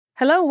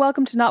Hello,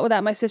 welcome to Not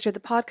Without My Sister,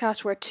 the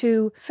podcast where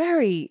two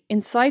very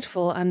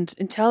insightful and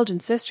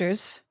intelligent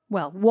sisters,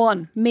 well,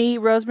 one, me,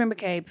 Rosemary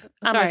McCabe,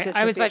 and my sister,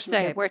 I was about to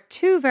say, where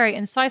two very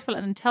insightful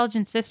and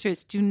intelligent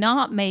sisters do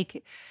not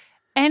make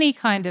any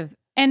kind of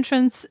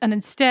entrance, and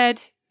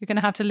instead you're going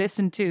to have to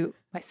listen to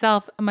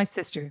myself and my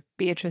sister,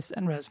 Beatrice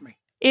and Rosemary.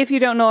 If you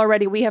don't know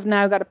already, we have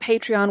now got a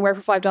Patreon where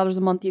for $5 a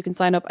month you can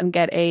sign up and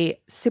get a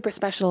super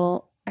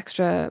special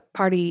extra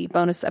party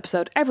bonus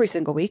episode every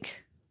single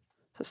week.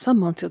 So some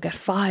months you'll get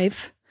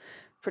 5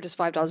 for just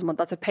 $5 a month.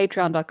 That's at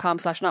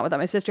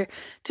patreon.com/notwithoutmysister.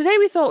 Today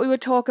we thought we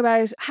would talk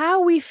about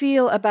how we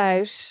feel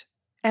about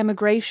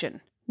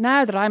emigration.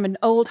 Now that I'm an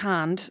old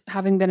hand,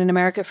 having been in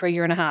America for a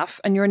year and a half,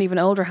 and you're an even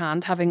older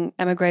hand, having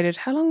emigrated,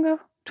 how long ago?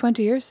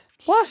 20 years?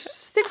 What?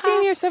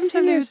 16 years,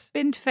 17 years?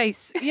 Bint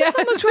face. Yeah, it's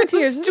almost 20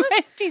 years, isn't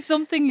it?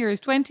 20-something years,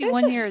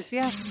 21 years,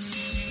 yeah.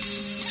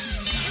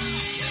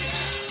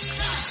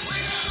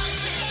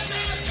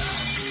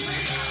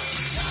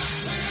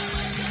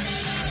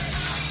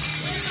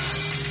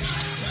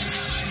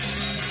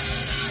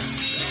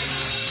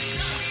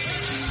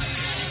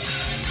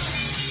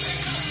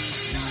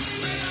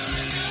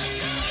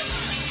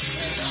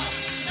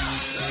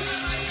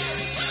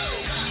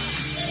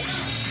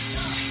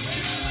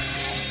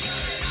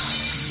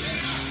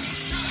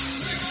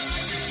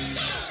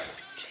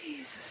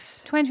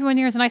 Jesus. 21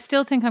 years, and I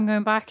still think I'm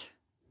going back.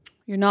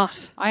 You're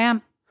not. I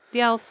am.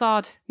 The El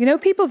Sod. You know,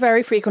 people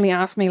very frequently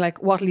ask me,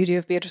 like, what'll you do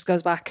if Beatrice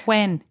goes back?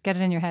 When? Get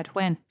it in your head.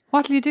 When?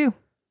 What'll you do?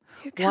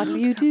 What'll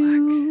you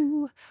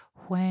do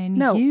when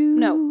No. you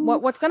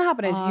What's going to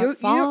happen is you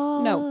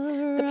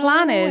no. The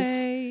plan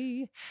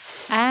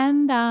is,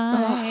 and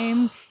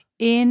I'm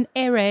in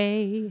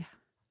array.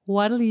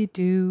 What'll you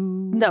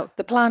do? no.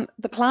 The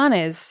plan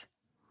is,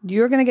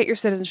 you're going to get your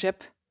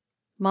citizenship.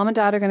 Mom and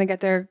Dad are going to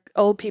get their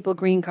old people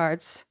green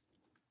cards,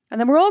 and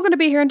then we're all going to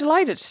be here and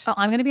delighted. Oh,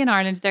 I'm going to be in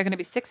Ireland. They're going to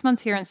be 6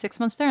 months here and 6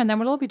 months there, and then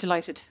we'll all be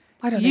delighted.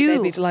 I don't think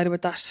they'd be delighted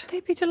with that.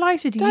 They'd be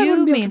delighted. Dad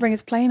wouldn't be able to bring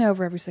his plane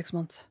over every 6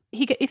 months.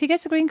 If he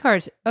gets a green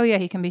card, oh yeah,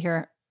 he can be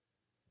here.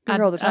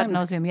 All the time.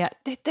 Ad nauseum, yeah.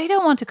 They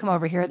don't want to come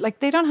over here.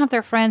 Like, they don't have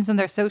their friends and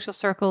their social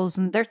circles,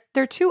 and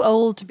they're too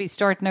old to be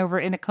starting over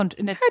in a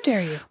country. How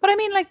dare you? But I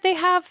mean, like, they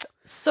have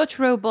such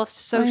robust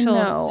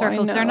social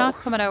circles. They're not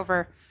coming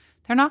over.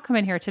 They're not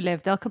coming here to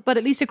live. But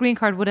at least a green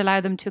card would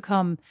allow them to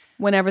come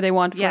Whenever they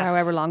want, for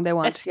however long they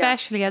want.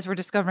 Especially as we're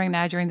discovering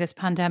now during this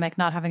pandemic,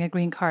 not having a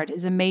green card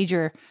is a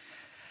major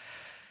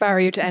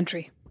barrier to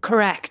entry.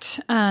 Correct.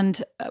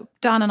 And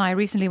Dan and I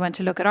recently went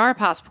to look at our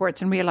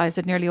passports and realised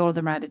that nearly all of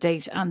them are out of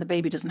date, and the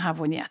baby doesn't have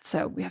one yet.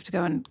 So we have to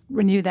go and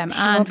renew them.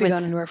 She won't be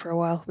going anywhere for a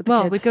while with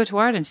the kids. We'd go to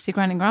Ireland to see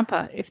Gran and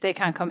Grandpa if they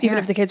can't come Even here.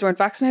 if the kids weren't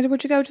vaccinated,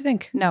 would you go, do you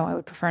think? No, I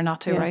would prefer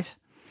not to, right?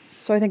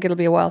 So I think it'll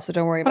be a while, so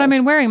don't worry about it. But I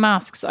mean, wearing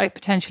masks, I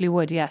potentially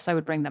would. Yes, I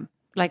would bring them.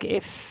 Like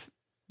if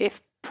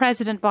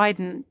President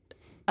Biden,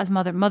 as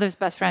mother's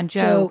best friend,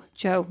 Joe,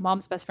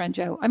 mom's best friend,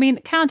 Joe. I mean,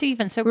 can't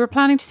even. So we were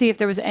planning to see if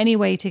there was any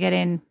way to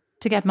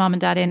get mom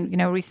and dad in. You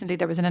know, recently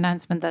there was an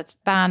announcement that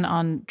ban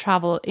on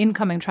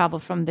incoming travel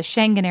from the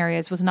Schengen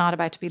areas was not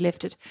about to be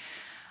lifted.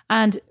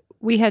 And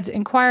we had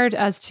inquired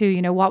as to,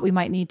 you know, what we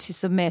might need to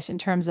submit in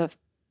terms of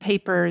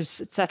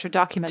papers, etc.,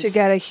 documents. To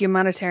get a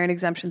humanitarian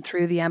exemption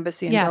through the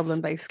embassy in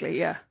Dublin, basically,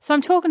 yeah. So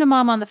I'm talking to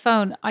mom on the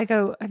phone. I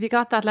go, have you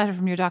got that letter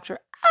from your doctor?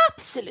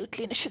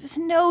 Absolutely. And there's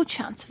no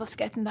chance of us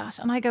getting that.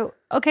 And I go,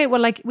 okay, well,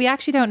 like, we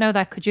actually don't know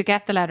that. Could you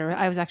get the letter?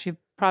 I was actually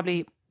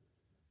probably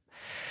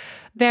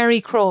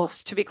very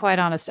cross, to be quite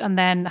honest, and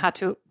then had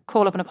to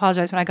call up and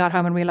apologise when I got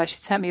home and realised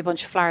she'd sent me a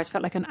bunch of flowers.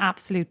 Felt like an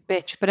absolute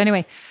bitch. But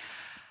anyway,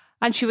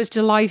 and she was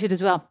delighted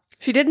as well.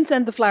 She didn't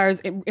send the flowers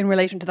in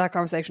relation to that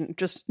conversation.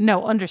 Just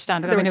no,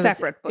 understand it. They were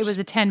separate. It was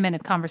a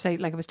 10-minute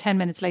conversation. Like, it was 10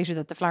 minutes later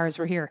that the flowers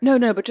were here.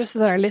 No, but just so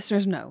that our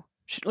listeners know.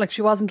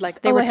 She wasn't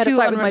like, I had a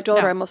fight with my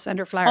daughter, I must send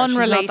her flowers.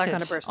 Unrelated. She's not that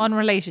kind of person.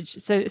 Unrelated.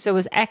 So it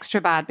was extra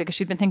bad because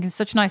she'd been thinking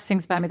such nice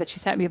things about me that she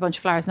sent me a bunch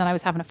of flowers, and then I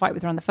was having a fight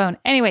with her on the phone.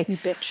 Anyway. You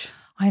bitch.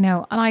 I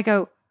know. And I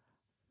go,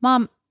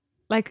 Mom,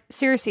 like,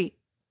 seriously,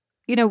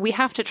 you know, we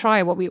have to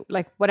try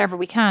whatever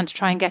we can to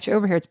try and get you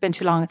over here. It's been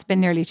too long. It's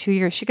been nearly 2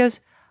 years. She goes,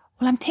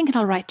 well, I'm thinking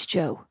I'll write to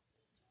Joe.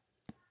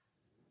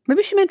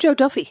 Maybe she meant Joe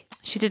Duffy.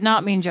 She did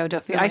not mean Joe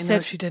Duffy. I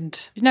said she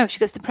didn't. No, she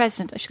goes, the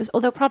president. She goes,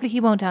 although probably he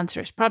won't answer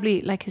it.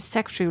 Probably like his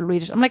secretary will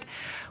read it. I'm like,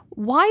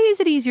 why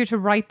is it easier to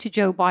write to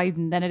Joe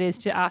Biden than it is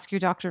to ask your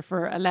doctor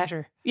for a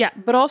letter? Yeah,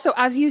 but also,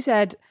 as you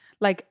said,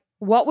 like,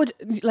 do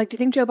you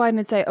think Joe Biden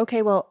would say,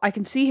 okay, well, I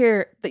can see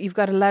here that you've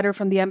got a letter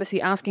from the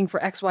embassy asking for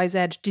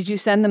XYZ. Did you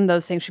send them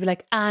those things? She'd be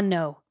like,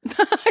 no.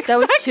 Exactly. That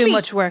was too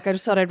much work. I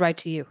just thought I'd write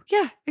to you.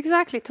 Yeah,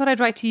 exactly. Thought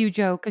I'd write to you,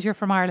 Joe, because you're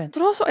from Ireland.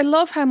 But also, I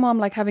love how Mom,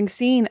 like, having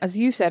seen, as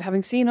you said,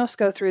 having seen us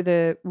go through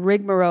the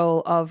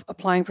rigmarole of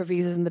applying for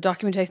visas and the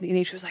documentation that you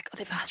need, she was like, oh,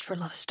 they've asked for a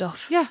lot of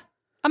stuff. Yeah.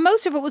 And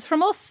most of it was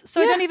from us.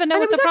 So I don't even know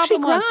what the problem was.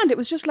 It was actually grand. It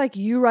was just like,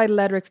 you write a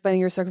letter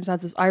explaining your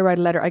circumstances. I write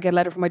a letter. I get a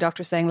letter from my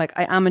doctor saying, like,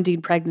 I am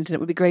indeed pregnant and it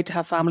would be great to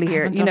have family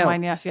here. I haven't done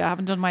mine yet. Yeah, I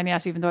haven't done mine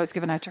yet, even though I was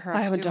given out to her.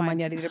 I haven't done mine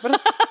yet either.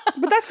 But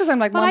that's because I'm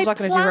like, Mom's not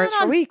going to do hers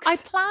for weeks. I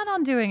plan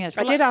on doing it.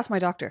 I did ask my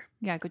doctor.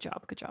 Yeah, good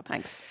job. Good job.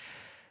 Thanks.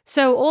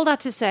 So all that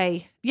to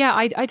say, yeah,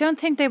 I don't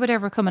think they would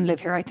ever come and live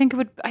here.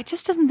 I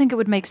just doesn't think it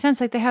would make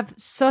sense. Like they have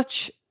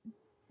such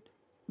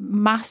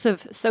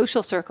massive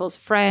social circles,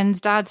 friends.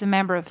 Dad's a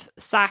member of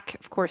SAC,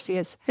 of course he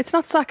is. It's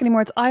not SAC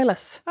anymore. It's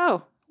ILAS.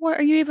 Oh, What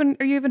are you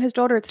even his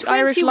daughter? It's the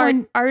Irish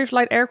 21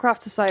 Light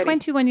Aircraft Society.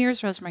 21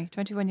 years, Rosemary.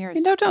 21 years.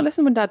 You know, don't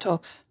listen when Dad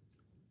talks.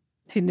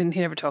 He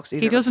never talks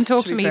either. He doesn't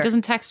talk to me. fair. He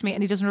doesn't text me,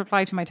 and he doesn't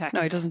reply to my texts.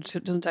 No, he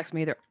doesn't text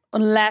me either.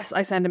 Unless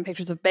I send him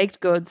pictures of baked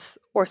goods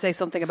or say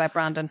something about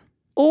Brandon.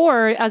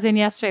 Or, as in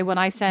yesterday, when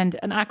I send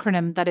an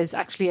acronym that is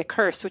actually a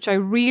curse, which I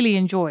really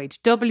enjoyed.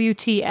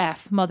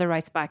 WTF, Mother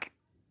writes back.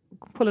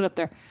 Pull it up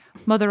there.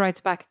 Mother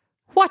writes back.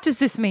 What does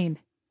this mean?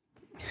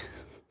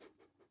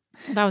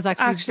 That was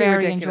actually very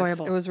ridiculous.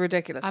 enjoyable. It was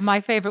ridiculous. And my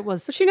favourite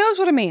was... But she knows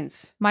what it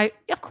means.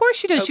 Of course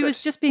she does. Oh, she good.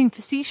 was just being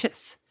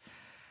facetious.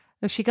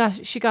 No, she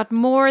got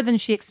more than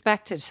she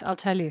expected, I'll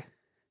tell you.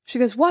 She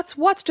goes, what's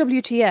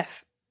WTF?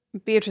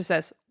 Beatrice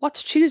says,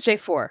 what's Tuesday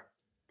for?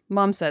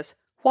 Mom says,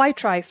 why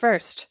try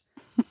first?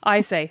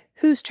 I say,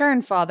 whose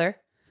turn, Father?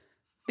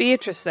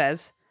 Beatrice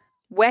says,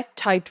 wet,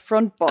 tight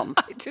front bum.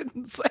 I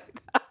didn't say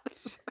that.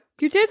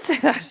 You did say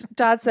that.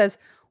 Dad says,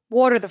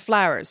 water the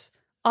flowers.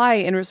 I,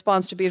 in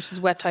response to Beatrice's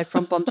wet, tight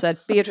front bum, said,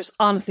 Beatrice,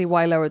 honestly,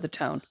 why lower the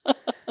tone?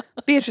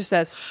 Beatrice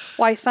says,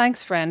 why,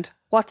 thanks, friend.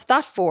 What's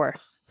that for?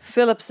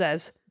 Philip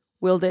says,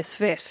 will this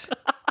fit?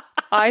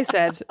 I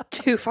said,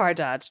 too far,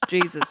 Dad.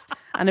 Jesus.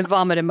 And a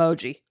vomit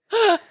emoji.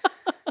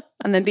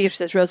 And then Beatrice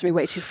says, Rosemary,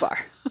 way too far.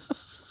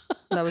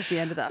 And that was the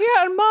end of that.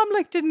 Yeah, and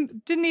Mom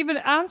didn't even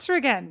answer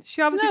again. She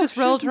obviously just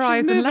rolled her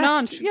eyes and moving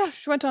on. left.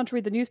 She went on to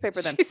read the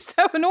newspaper then. She's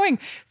so annoying.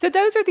 So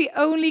those are the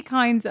only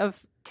kinds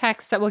of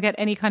texts that will get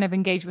any kind of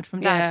engagement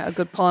from Dad. Yeah, a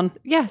good pun.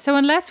 Yeah, so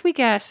unless we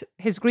get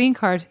his green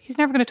card, he's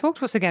never going to talk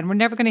to us again. We're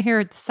never going to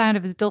hear the sound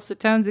of his dulcet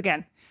tones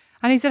again.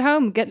 And he's at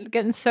home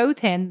getting so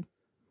thin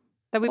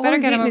that we better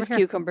get him over his here.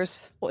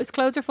 cucumbers. Well, his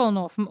clothes are falling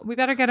off. We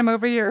better get him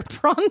over here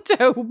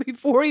pronto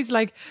before he's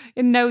like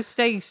in no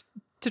state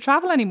to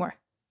travel anymore.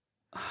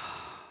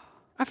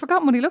 I've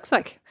forgotten what he looks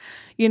like.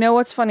 You know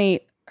what's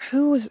funny?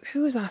 Who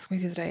was asking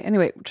me the other day?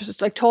 Anyway,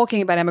 just like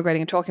talking about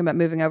emigrating and talking about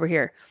moving over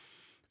here.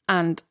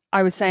 And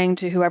I was saying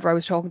to whoever I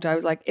was talking to, I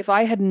was like, if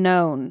I had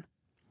known,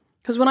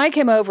 because when I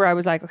came over, I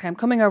was like, okay, I'm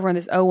coming over on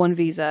this O1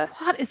 visa.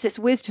 What is this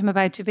wisdom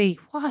about to be?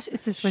 What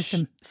is this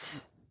wisdom?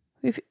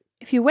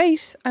 If you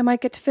wait, I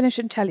might get to finish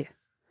it and tell you.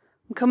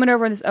 I'm coming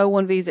over on this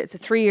O1 visa. It's a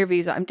 3-year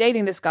visa. I'm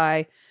dating this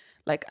guy.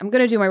 Like, I'm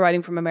going to do my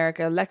writing from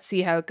America. Let's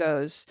see how it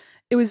goes.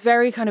 It was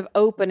very kind of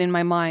open in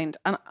my mind.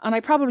 And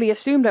I probably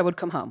assumed I would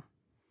come home.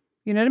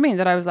 You know what I mean?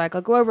 That I was like,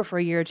 I'll go over for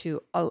a year or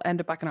two. I'll end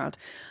up back in Ireland.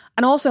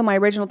 And also my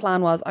original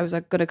plan was I was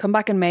like going to come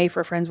back in May for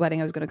a friend's wedding.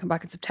 I was going to come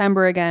back in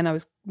September again.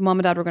 Mom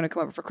and Dad were going to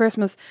come over for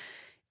Christmas.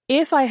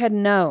 If I had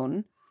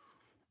known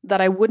that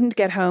I wouldn't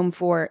get home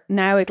for,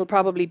 now it'll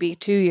probably be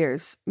 2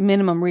 years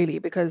minimum really,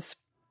 because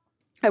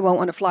I won't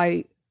want to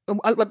fly.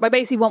 I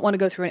basically won't want to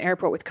go through an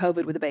airport with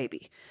COVID with a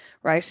baby,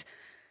 right?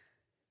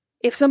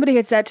 If somebody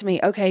had said to me,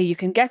 okay, you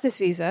can get this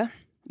visa,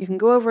 you can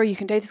go over, you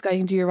can date this guy, you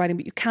can do your writing,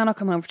 but you cannot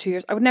come home for 2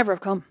 years, I would never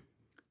have come.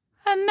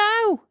 And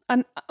now?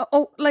 And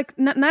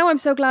now I'm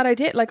so glad I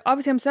did. Like,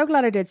 obviously I'm so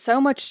glad I did. So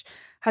much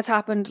has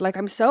happened. Like,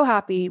 I'm so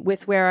happy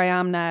with where I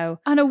am now.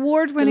 An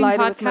award-winning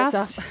Delighted with podcast.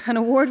 myself. An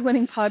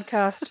award-winning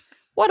podcast.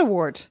 What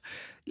award?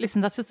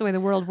 Listen, that's just the way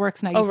the world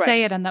works now. You Oh, right.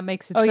 say it and that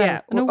makes it Oh, so.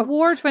 yeah. An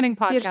award-winning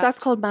podcast. Yes, that's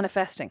called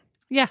manifesting.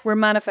 Yeah. We're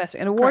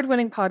manifesting. An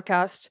award-winning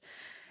podcast,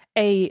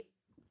 a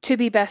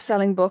to-be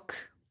best-selling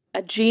book,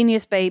 a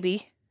genius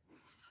baby,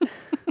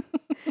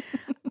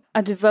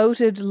 a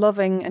devoted,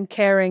 loving and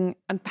caring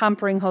and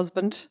pampering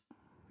husband,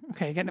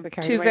 Okay, getting a bit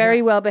carried two away very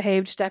here.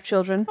 well-behaved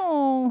stepchildren,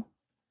 Oh.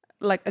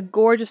 like a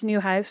gorgeous new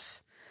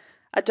house,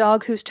 a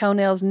dog whose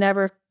toenails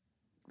never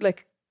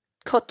like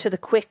cut to the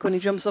quick when he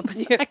jumps up at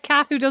you. A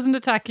cat who doesn't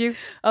attack you.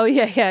 Oh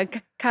yeah,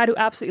 cat who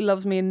absolutely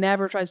loves me and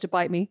never tries to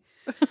bite me.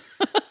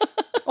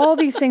 All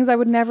these things I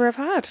would never have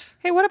had.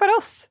 Hey, what about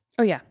us?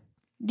 Oh yeah,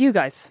 you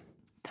guys.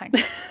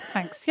 Thanks.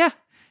 Thanks. Yeah.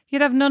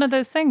 You'd have none of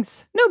those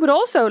things. No, but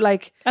also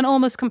like An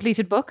almost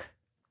completed book.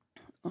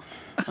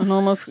 an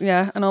almost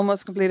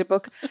completed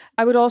book.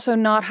 I would also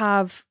not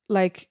have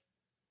like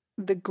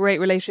the great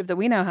relationship that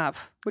we now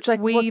have, which like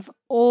We've we've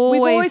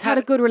always, always had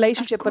a good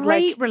relationship, but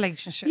great like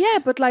relationship. yeah,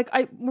 but like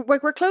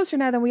we're closer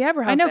now than we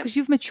ever have. I know, been. because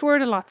you've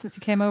matured a lot since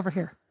you came over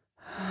here.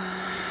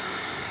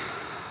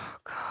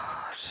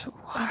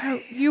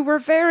 Why? You were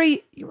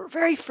very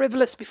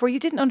frivolous before. You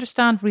didn't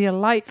understand real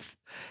life.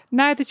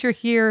 Now that you're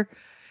here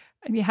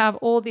and you have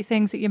all the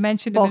things that you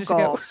mentioned a minute Fuck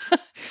ago, off.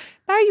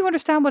 now you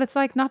understand what it's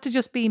like not to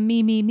just be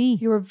me, me, me.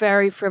 You were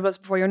very frivolous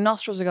before. Your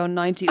nostrils are going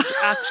 90. You should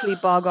actually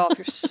bog off.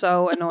 You're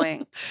so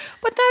annoying.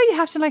 But now you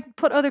have to like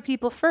put other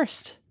people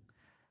first.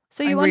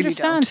 So you really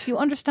understand. don't. You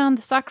understand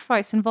the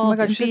sacrifice Oh involved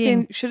my god! in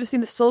being. Should have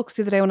seen the sulks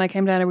the other day when I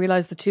came down and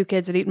realised the 2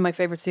 kids had eaten my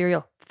favourite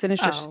cereal.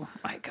 Finished it. Oh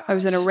my god! I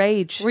was in a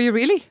rage. Were you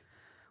really?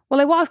 Well,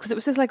 I was, because it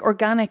was this like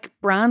organic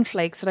bran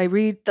flakes that I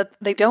read that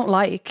they don't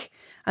like,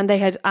 and they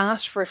had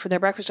asked for it for their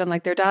breakfast, and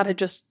like their dad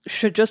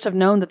should just have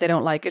known that they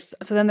don't like it.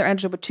 So then they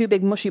ended up with 2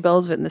 big mushy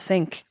bowls of it in the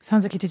sink.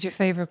 Sounds like you did your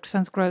favourite.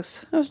 Sounds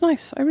gross. That was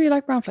nice. I really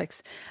like brown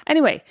flakes.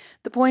 Anyway,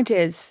 the point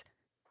is,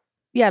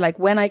 yeah, like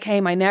when I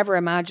came, I never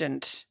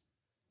imagined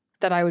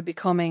that I would be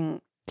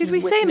coming. Did we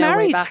with say no way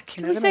married? back,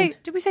 you know what I mean?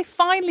 Did we say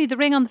finally the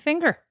ring on the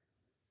finger?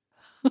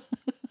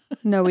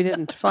 No, we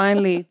didn't.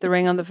 Finally, the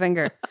ring on the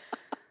finger,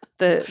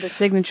 the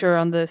signature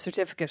on the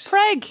certificate.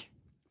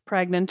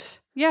 Pregnant.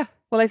 Yeah.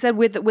 Well, I said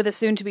with a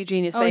soon-to-be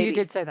genius baby. Oh, you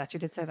did say that.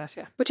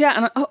 Yeah. But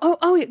yeah,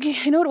 and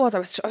you know what it was? I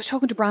was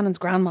talking to Brandon's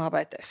grandma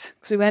about this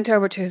because we went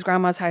over to his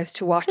grandma's house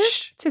to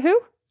watch. To who?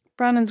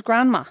 Brandon's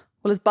grandma.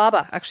 Well, his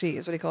Baba actually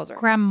is what he calls her.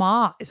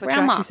 Grandma is what you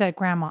actually said.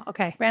 Grandma.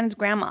 Okay. Brandon's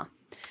grandma.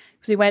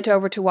 Because we went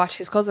over to watch.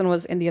 His cousin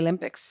was in the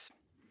Olympics.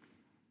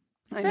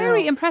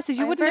 Very impressive.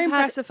 You wouldn't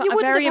have had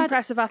a very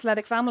impressive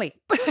athletic family.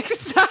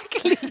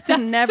 Exactly.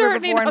 That's never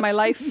before in my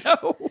life.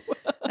 No.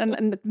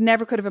 and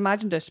never could have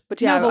imagined it.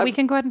 But yeah, no, but we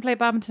can go ahead and play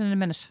badminton in a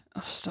minute.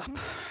 Oh, stop!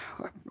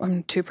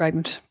 I'm too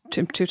pregnant,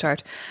 too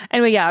tired.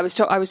 Anyway, yeah, I was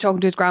talking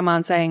to his grandma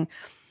and saying,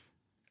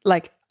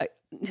 like,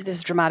 this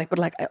is dramatic, but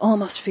like, I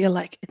almost feel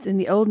like it's in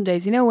the olden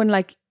days. You know, when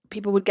like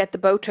people would get the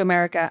boat to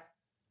America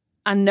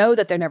and know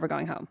that they're never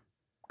going home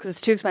because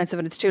it's too expensive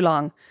and it's too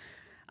long.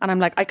 And I'm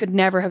like, I could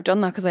never have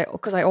done that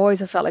because I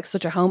always have felt like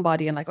such a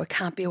homebody and like I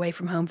can't be away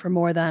from home for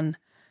more than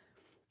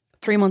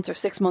 3 months or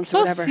 6 months or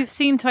whatever. Plus, you've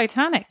seen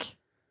Titanic.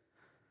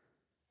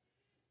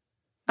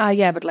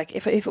 Yeah, but like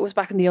if it was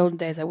back in the olden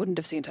days, I wouldn't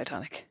have seen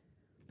Titanic.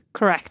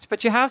 Correct,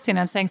 but you have seen.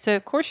 I'm saying, so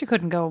of course you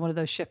couldn't go on one of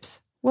those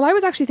ships. Well, I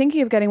was actually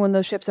thinking of getting one of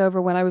those ships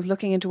over when I was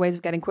looking into ways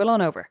of getting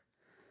Quillon over.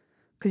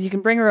 Because you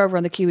can bring her over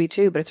on the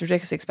QE2, but it's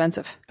ridiculously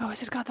expensive. Oh,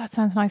 is it? God, that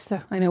sounds nice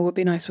though. I know, it would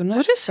be nice, wouldn't it?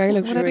 Would it? Very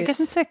luxurious. Would I be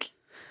getting sick?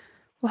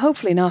 Well,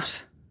 hopefully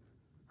not.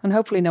 And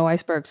hopefully no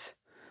icebergs.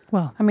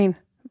 Well, I mean,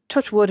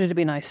 touch wood, it'd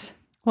be nice.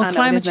 Well,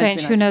 climate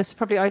change, who knows?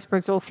 Probably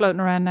icebergs all floating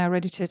around now,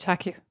 ready to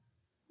attack you.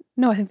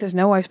 No, I think there's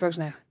no icebergs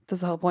now. That's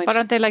the whole point. But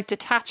aren't they like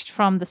detached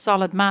from the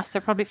solid mass?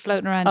 They're probably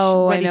floating around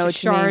ready to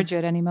charge you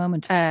at any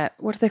moment.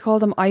 What do they call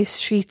them? Ice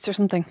sheets or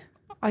something?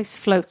 Ice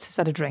floats. Is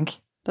that a drink?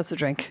 That's a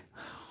drink.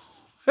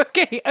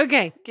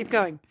 Okay, keep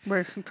going.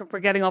 We're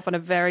getting off on a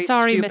very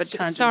stupid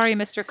tangent. Sorry,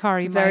 Mr.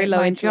 Corey. Very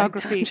low in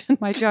geography.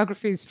 My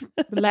geography's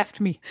left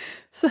me.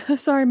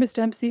 Sorry, Miss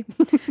Dempsey.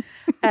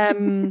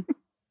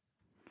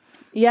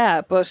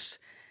 Yeah, but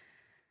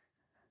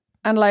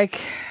and like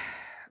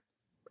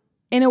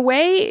in a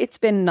way, it's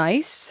been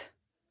nice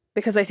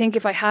because I think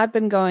if I had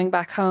been going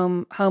back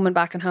home and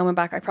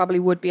back, I probably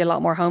would be a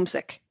lot more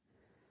homesick.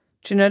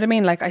 Do you know what I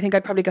mean? Like, I think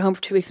I'd probably go home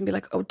for 2 weeks and be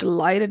like, oh,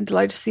 delighted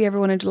to see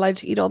everyone and delighted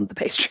to eat all the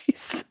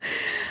pastries.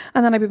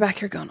 And then I'd be back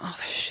here going, oh,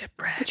 the shit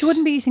bread. But you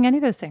wouldn't be eating any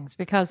of those things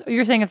because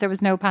you're saying if there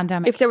was no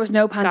pandemic. If there was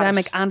no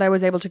pandemic and I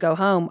was able to go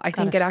home, I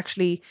think it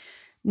actually,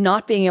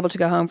 not being able to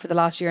go home for the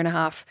last year and a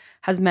half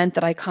has meant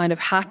that I kind of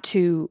had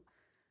to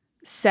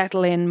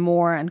settle in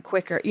more and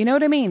quicker. You know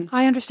what I mean?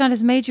 I understand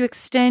it's made you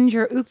extend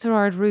your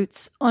Uachtarard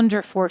roots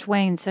under Fort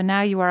Wayne. So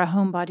now you are a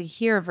homebody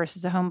here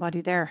versus a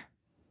homebody there.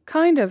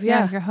 Kind of,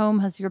 yeah.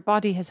 Your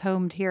body has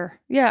homed here.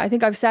 Yeah, I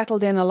think I've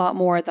settled in a lot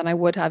more than I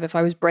would have if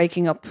I was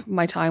breaking up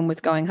my time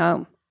with going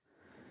home.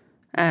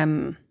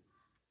 And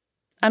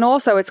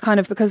also it's kind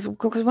of because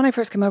when I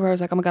first came over, I was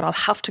like, oh my God, I'll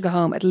have to go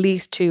home at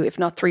least 2, if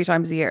not 3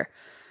 times a year.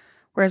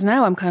 Whereas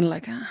now I'm kind of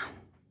like,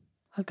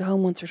 I'll go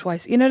home once or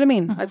twice. You know what I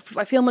mean? Mm-hmm.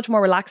 I feel much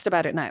more relaxed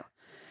about it now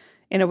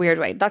in a weird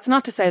way. That's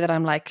not to say that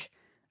I'm like,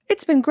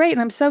 it's been great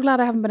and I'm so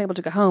glad I haven't been able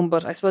to go home.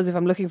 But I suppose if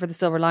I'm looking for the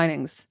silver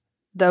linings,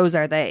 those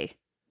are they.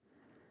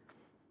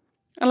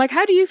 And like,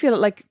 how do you feel?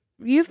 Like,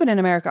 you've been in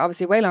America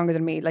obviously way longer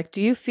than me. Like,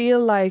 do you feel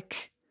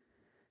like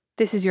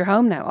this is your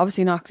home now?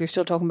 Obviously not, because you're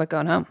still talking about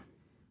going home.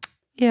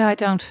 Yeah, I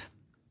don't.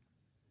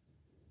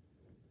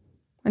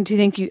 And do you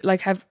think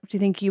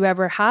you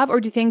ever have, or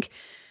do you think,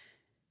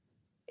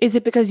 is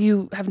it because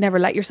you have never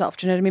let yourself?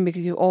 Do you know what I mean?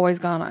 Because you've always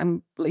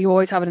gone, you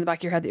always have it in the back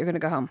of your head that you're going to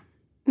go home.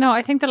 No,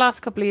 I think the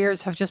last couple of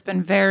years have just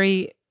been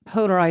very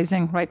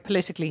polarizing, right,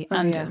 politically.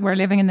 And we're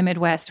living in the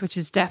Midwest, which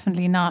is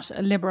definitely not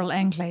a liberal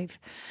enclave.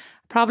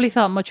 Probably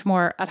felt much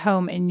more at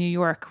home in New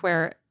York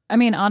where, I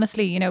mean,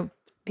 honestly, you know,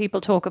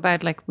 people talk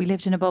about like we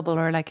lived in a bubble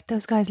or like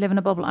those guys live in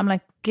a bubble. I'm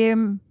like,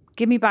 give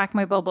me back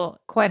my bubble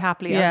quite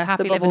happily. I was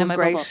happy living in my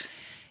bubble.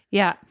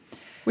 Yeah.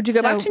 Would you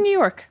go back to New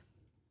York?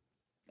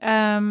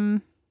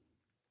 No,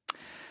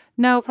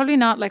 probably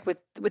not like with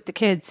the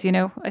kids, you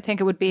know. I think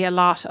it would be a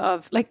lot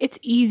of like, it's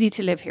easy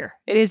to live here.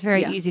 It is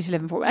very easy to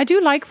live in Fort Wayne. I do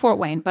like Fort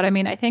Wayne, but I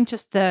mean, I think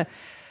just the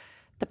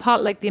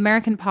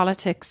American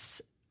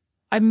politics,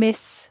 I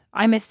miss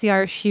the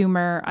Irish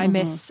humour. I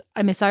miss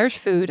Irish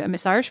food. I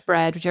miss Irish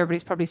bread, which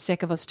everybody's probably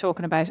sick of us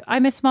talking about. I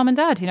miss mom and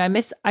dad. You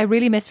know, I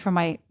really miss for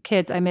my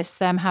kids. I miss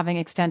them having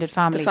extended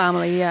family. The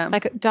family, yeah.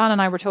 Like Don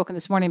and I were talking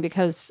this morning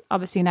because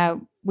obviously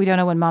now we don't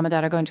know when mom and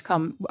dad are going to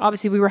come.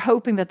 Obviously, we were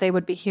hoping that they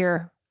would be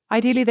here.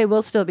 Ideally, they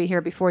will still be here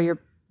before your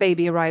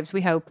baby arrives.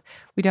 We hope.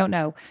 We don't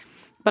know.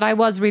 But I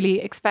was really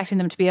expecting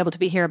them to be able to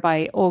be here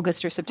by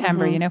August or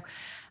September, you know.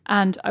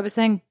 And I was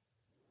saying,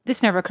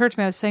 this never occurred to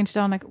me. I was saying to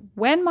Don, like,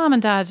 when mom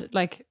and dad,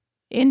 like,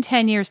 in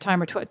 10 years'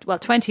 time or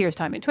 20 years'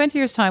 time, in 20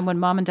 years' time, when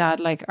mom and dad,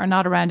 like, are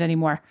not around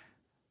anymore,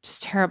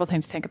 just a terrible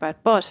thing to think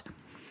about. But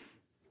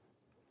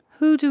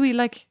who do we,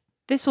 like,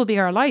 this will be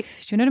our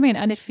life. Do you know what I mean?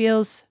 And it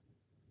feels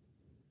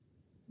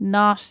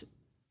not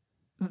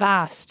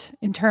vast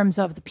in terms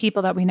of the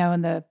people that we know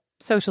and the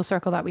social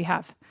circle that we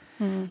have.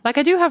 Like,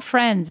 I do have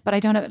friends, but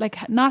I don't have,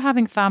 like, not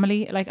having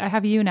family. Like, I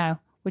have you now,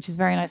 which is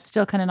very nice.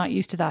 Still kind of not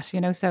used to that,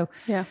 you know? So,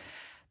 Yeah.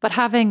 but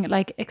having,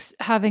 like,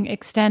 having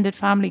extended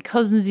family,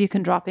 cousins you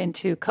can drop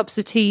into, cups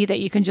of tea that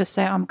you can just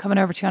say, I'm coming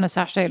over to you on a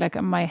Saturday, like,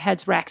 my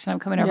head's wrecked and I'm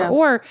coming over. Yeah.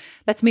 Or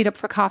let's meet up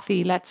for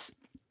coffee. Like,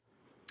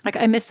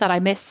 I miss that. I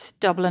miss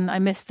Dublin. I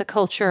miss the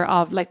culture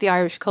of, like, the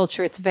Irish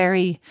culture.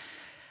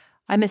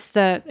 I miss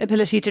the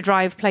ability to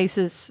drive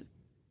places,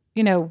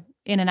 you know,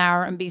 in an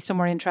hour and be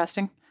somewhere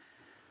interesting.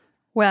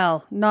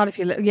 Well, not if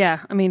you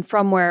I mean,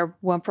 from where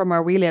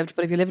we lived,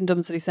 but if you live in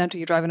Dublin City Centre,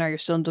 you drive an hour, you're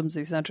still in Dublin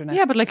City Centre now.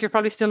 Yeah, but, like, you're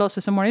probably still also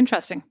somewhere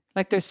interesting.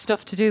 Like, there's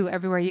stuff to do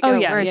everywhere you go.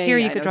 Whereas here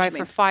you could drive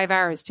for 5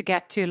 hours to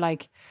get to,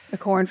 like, a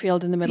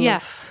cornfield in the middle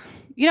of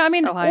you know, I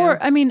mean,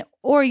 Ohio.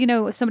 or, you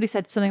know, somebody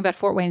said something about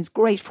Fort Wayne's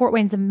great. Fort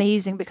Wayne's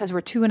amazing because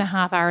we're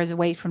 2.5 hours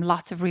away from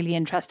lots of really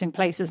interesting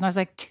places. And I was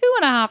like,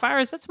 2.5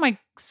 hours? That's my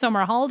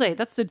summer holiday.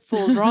 That's the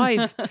full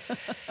drive.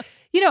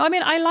 You know, I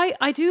mean,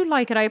 I do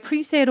like it. I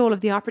appreciate all of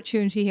the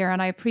opportunity here,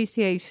 and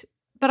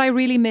but I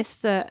really miss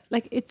I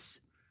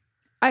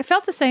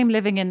felt the same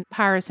living in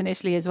Paris and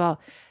Italy as well.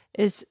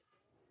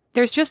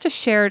 There's just a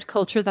shared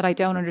culture that I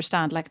don't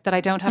understand, like, that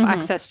I don't have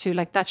access to,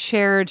 like, that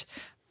shared,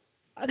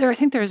 I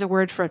think there is a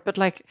word for it, but,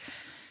 like,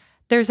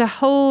 there's a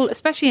whole,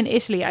 especially in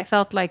Italy, I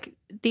felt like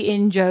the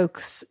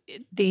in-jokes,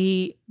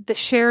 the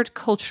shared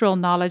cultural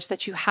knowledge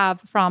that you have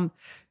from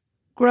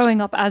growing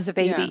up as a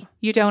baby,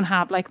 you don't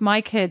have. Like, my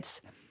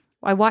kids,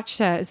 I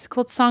watched it's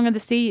called Song of the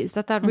Sea. Is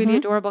that really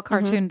adorable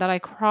cartoon that I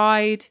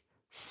cried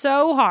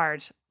so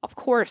hard? Of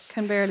course.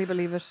 Can barely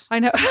believe it. I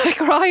know. I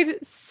cried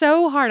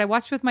so hard. I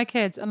watched with my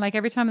kids, and, like,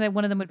 every time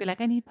one of them would be like,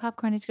 I need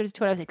popcorn, I need to go to the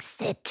toilet, I was like,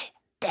 sit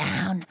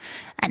down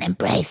and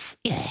embrace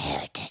your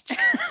heritage.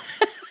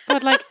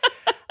 But, like,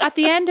 at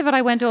the end of it,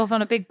 I went off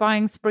on a big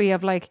buying spree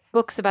of, like,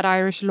 books about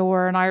Irish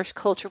lore and Irish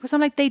culture, because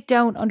I'm like, they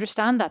don't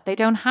understand that. They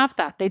don't have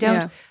that. They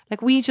don't,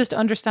 like, we just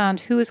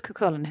understand who is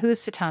Cuchulainn, who is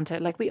Setanta.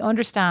 Like, we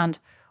understand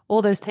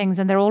all those things,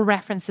 and they're all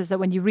references that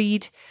when you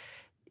read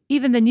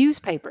even the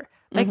newspaper,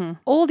 like,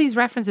 all these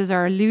references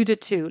are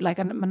alluded to, like,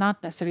 and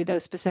not necessarily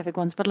those specific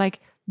ones, but, like,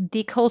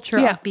 the culture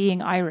of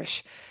being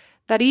Irish,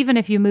 that even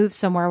if you move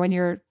somewhere when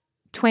you're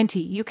 20,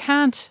 you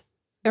can't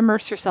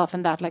immerse yourself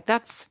in that. Like,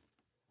 that's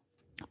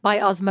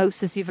by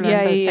osmosis you've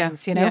learned those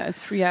things, you know? Yeah,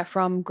 it's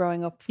from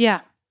growing up.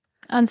 Yeah.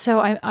 And so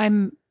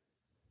I'm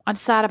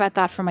sad about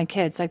that for my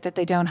kids, like, that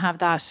they don't have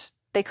that.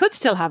 They could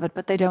still have it,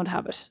 but they don't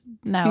have it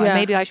now. And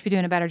maybe I should be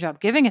doing a better job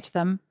giving it to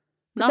them.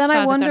 But then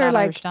I wonder,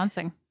 like, Irish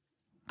dancing.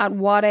 At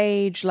what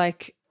age,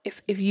 like,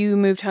 if you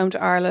moved home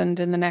to Ireland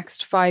in the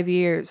next 5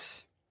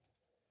 years,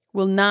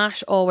 will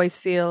Nash always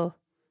feel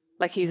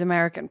like he's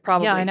American?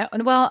 Probably. Yeah, I know.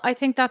 And, well, I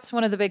think that's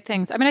one of the big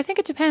things. I mean, I think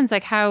it depends,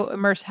 like, how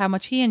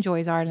much he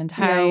enjoys Ireland,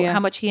 how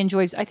much he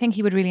enjoys. I think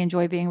he would really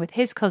enjoy being with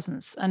his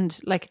cousins, and,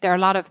 like, there are a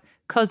lot of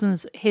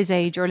cousins his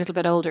age or a little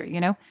bit older, you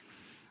know.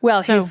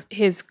 Well, so,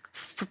 his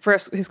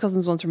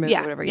cousins once removed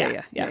or whatever.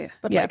 Yeah.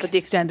 But, like, but the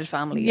extended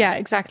family. Yeah,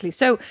 exactly.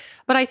 So,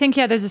 but I think,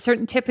 there's a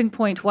certain tipping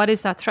point. What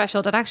is that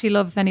threshold? I'd actually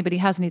love if anybody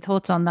has any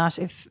thoughts on that.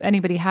 If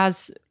anybody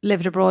has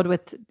lived abroad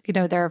with, you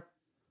know, their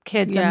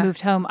kids and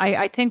moved home,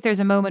 I think there's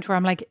a moment where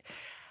I'm like,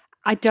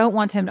 I don't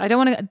want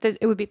to,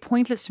 it would be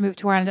pointless to move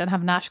to Ireland and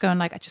have Nash going,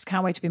 like, I just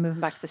can't wait to be moving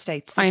back to the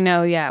States. I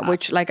know,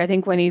 which, like, I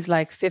think when he's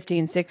like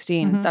 15,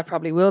 16, that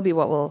probably will be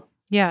what will.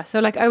 Yeah. So,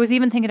 like, I was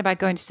even thinking about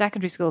going to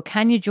secondary school.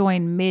 Can you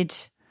join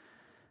mid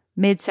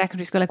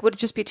secondary school? Like, would it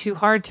just be too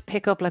hard to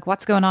pick up, like,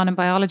 what's going on in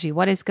biology?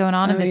 What is going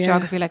on in this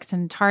geography? Like, it's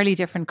an entirely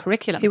different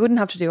curriculum. He wouldn't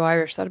have to do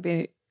Irish. That'd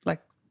be,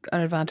 like, an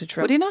advantage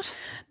for him. Would he not?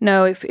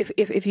 No, if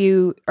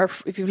you've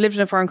lived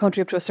in a foreign country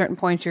up to a certain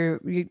point,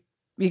 you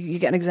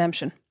get an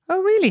exemption.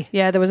 Oh, really?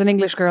 Yeah, there was an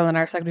English girl in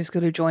our secondary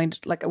school who joined,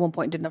 like, at one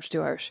point and didn't have to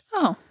do Irish.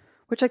 Oh.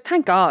 Which, like,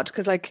 thank God,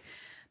 because, like,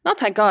 not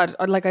thank God,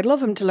 like, I'd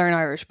love him to learn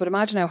Irish, but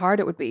imagine how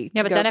hard it would be.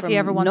 Yeah, but then if he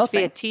ever wants to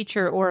be a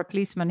teacher or a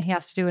policeman, he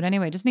has to do it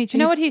anyway, doesn't he? Do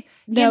you know what he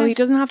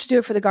doesn't have to do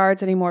it for the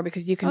guards anymore,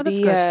 because you can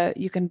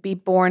you can be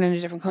born in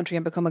a different country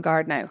and become a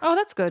guard now. Oh,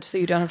 that's good. So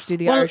you don't have to do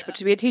the Irish, but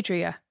to be a teacher,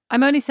 yeah.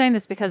 I'm only saying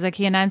this because, like,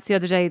 he announced the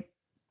other day,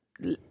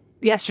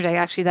 yesterday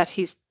actually, that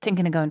he's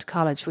thinking of going to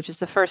college, which is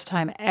the first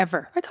time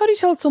ever. I thought he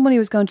told someone he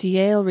was going to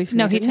Yale recently.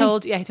 No, he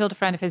told a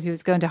friend of his he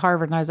was going to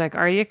Harvard, and I was like,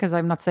 are you? Because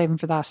I'm not saving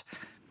for that.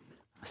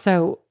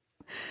 So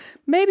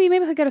maybe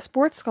he'll get a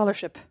sports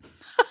scholarship.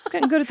 He's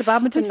getting good at the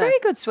badminton. He's a very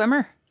good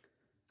swimmer.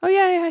 Oh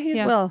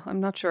yeah. Well,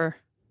 I'm not sure.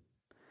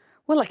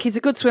 Well, like, he's a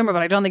good swimmer,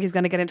 but I don't think he's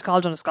going to get into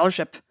college on a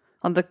scholarship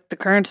on the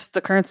current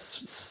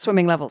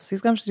swimming levels.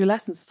 He's going to have to do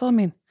lessons. That's all I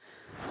mean.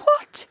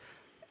 What?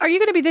 Are you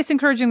going to be this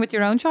encouraging with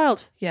your own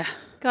child? Yeah.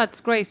 God,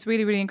 it's great. It's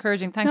really, really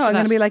encouraging. Thanks for that. I'm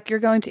going to be like, you're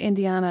going to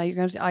Indiana, you're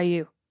going to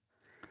IU.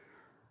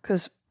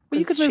 Because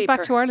you could move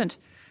back to Ireland.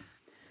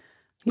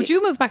 Would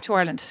you move back to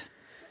Ireland?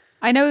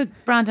 I know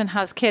Brandon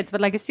has kids,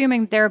 but like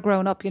assuming they're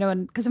grown up,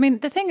 and because I mean,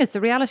 the thing is,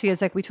 the reality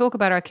is like we talk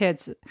about our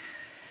kids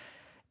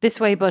this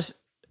way, but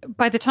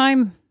by the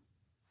time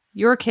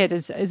your kid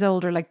is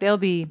older, like they'll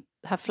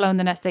have flown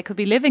the nest. They could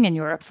be living in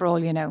Europe for all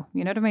you know.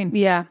 You know what I mean?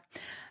 Yeah.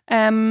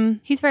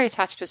 He's very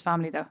attached to his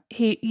family though.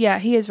 He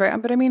is very,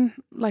 but I mean,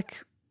 like,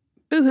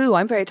 boo-hoo,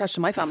 I'm very attached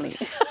to my family.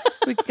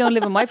 We could go and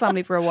live with my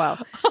family for a while.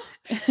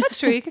 That's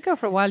true. You could go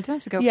for a while. You don't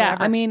have to go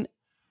forever. I mean,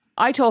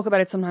 I talk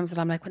about it sometimes and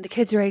I'm like, when the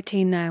kids are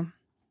 18 now,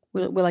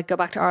 we'll like go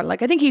back to Ireland.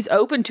 Like, I think he's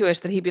open to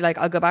it, that he'd be like,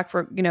 I'll go back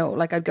for,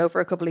 like I'd go for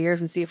a couple of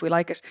years and see if we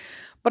like it.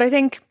 But I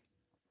think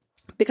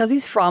because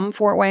he's from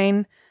Fort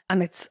Wayne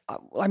and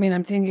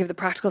I'm thinking of the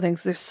practical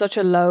things. There's such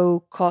a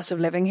low cost of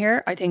living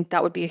here. I think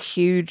that would be a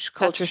huge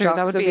culture shock.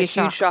 That would be a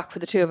huge shock for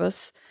the two of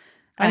us.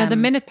 I know the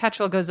minute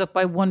petrol goes up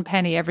by 1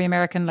 penny, every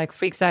American like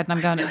freaks out, and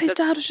I'm going. No, his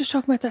dad was just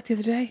talking about that the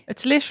other day.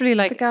 It's literally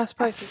like the gas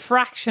prices, a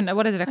fraction.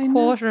 What is it? A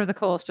quarter of the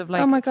cost of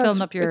like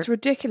filling up it's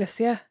ridiculous.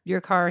 Yeah,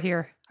 your car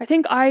here. I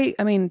think I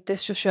mean,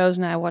 this just shows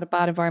now what a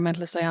bad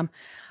environmentalist I am.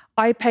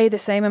 I pay the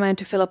same amount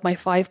to fill up my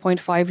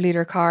 5.5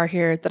 litre car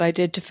here that I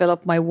did to fill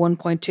up my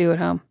 1.2 at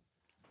home.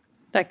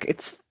 Like,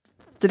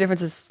 the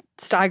difference is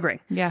staggering.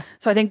 Yeah.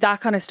 So I think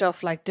that kind of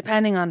stuff, like,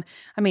 depending on,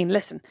 I mean,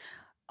 listen,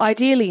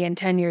 ideally in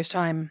 10 years'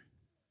 time,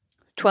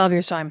 12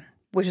 years' time,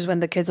 which is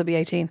when the kids will be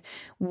 18,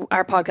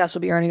 our podcast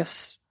will be earning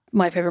us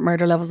My Favorite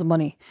Murder levels of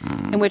money.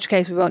 In which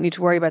case, we won't need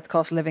to worry about the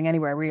cost of living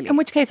anywhere, really. In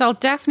which case, I'll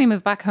definitely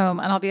move back home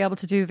and I'll be able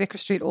to do Vicar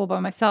Street all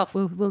by myself.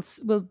 We'll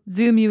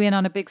zoom you in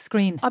on a big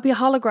screen. I'll be a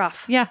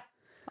holograph. Yeah,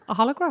 a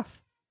holograph.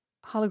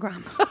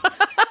 Hologram.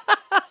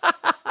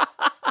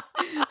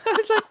 I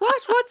was like,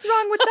 what? What's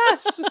wrong with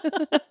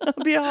that?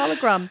 I'll be a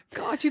hologram.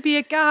 God, you'd be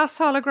a gas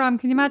hologram.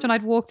 Can you imagine?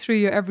 I'd walk through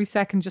you every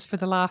second just for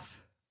the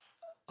laugh.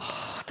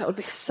 Oh, that would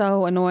be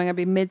so annoying. I'd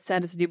be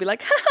mid-sentence and you'd be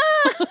like,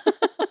 ha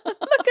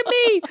look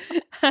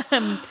at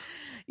me.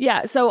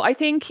 Yeah, so I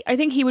think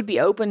he would be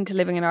open to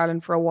living in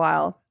Ireland for a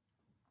while.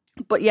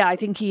 But yeah, I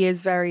think he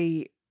is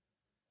very,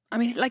 I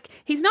mean, like,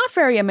 he's not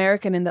very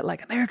American in that,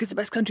 like, America's the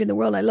best country in the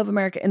world. I love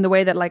America, in the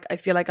way that, like, I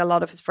feel like a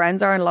lot of his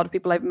friends are and a lot of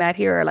people I've met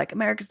here are like,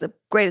 America's the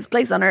greatest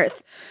place on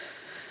earth.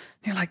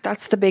 And you're like,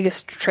 that's the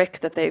biggest trick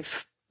that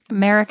they've...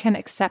 American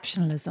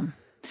exceptionalism.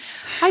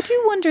 I do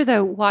wonder,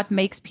 though, what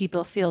makes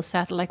people feel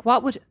settled. Like,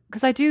 what would...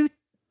 Because I do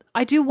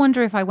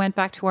wonder if I went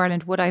back to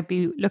Ireland, would I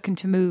be looking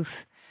to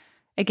move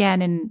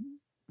again in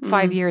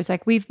 5 years?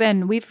 Like,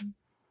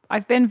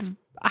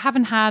 I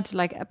haven't had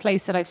like a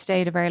place that I've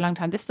stayed a very long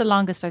time. This is the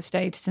longest I've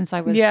stayed since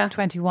I was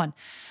 21.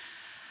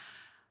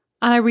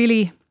 And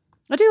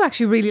I do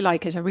actually really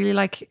like it. I really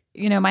like,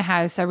 my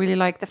house. I really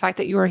like the fact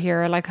that you're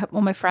here. I like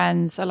all my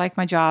friends. I like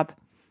my job.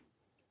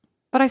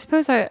 But I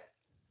suppose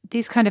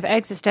these kind of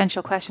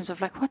existential questions of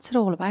like, what's it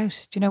all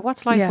about? Do you know,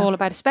 what's life all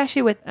about?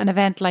 Especially with an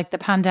event like the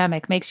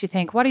pandemic, makes you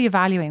think, what are you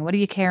valuing? What are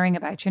you caring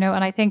about?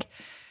 And I think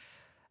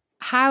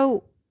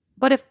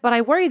but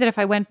I worry that if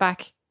I went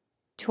back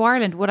to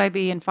Ireland, would I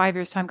be in 5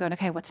 years' time going,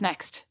 okay, what's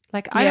next?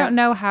 Like, I don't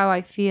know how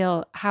I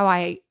feel, how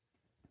I,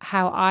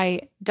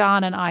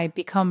 Don and I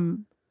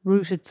become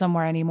rooted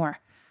somewhere anymore.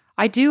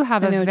 I do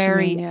have a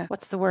very,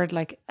 what's the word?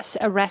 Like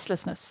a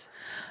restlessness.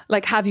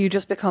 Like, have you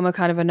just become a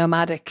kind of a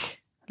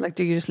nomadic, like,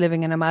 do you just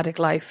living a nomadic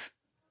life,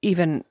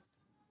 even,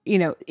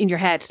 in your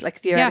head,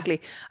 like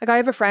theoretically? Like, I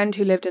have a friend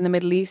who lived in the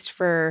Middle East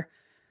for,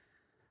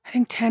 I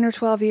think 10 or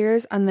 12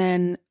 years and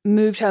then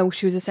moved home.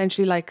 She was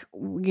essentially like,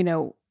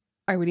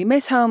 I really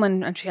miss home,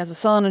 and she has a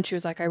son, and she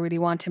was like, I really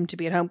want him to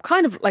be at home.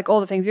 Kind of like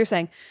all the things you're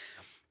saying.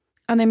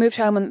 And they moved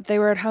home and they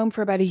were at home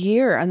for about a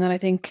year. And then I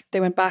think they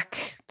went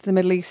back to the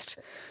Middle East.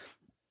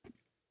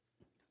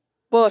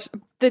 But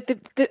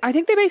I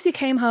think they basically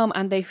came home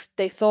and they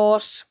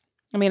thought,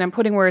 I mean, I'm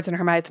putting words in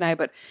her mouth now,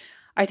 but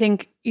I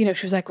think, she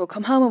was like, we'll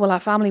come home and we'll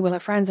have family, we'll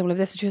have friends and we'll have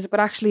this. And she was like, but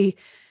actually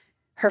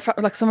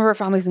some of her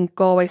family's in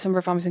Galway, some of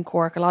her family's in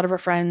Cork. A lot of her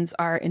friends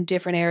are in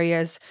different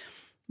areas.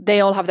 They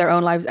all have their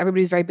own lives.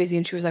 Everybody's very busy.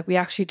 And she was like, we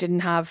actually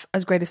didn't have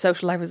as great a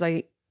social life as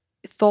I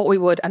thought we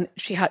would. And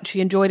she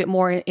enjoyed it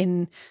more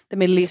in the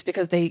Middle East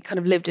because they kind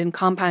of lived in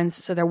compounds.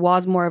 So there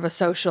was more of a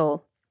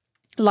social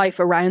life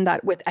around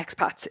that with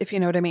expats, if you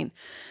know what I mean.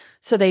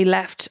 So they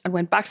left and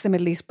went back to the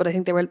Middle East, but I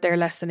think they were there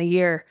less than a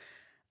year.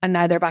 And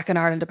now they're back in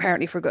Ireland,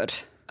 apparently for good.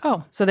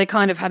 Oh. So they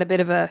kind of had a bit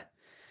of a,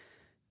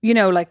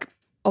 like,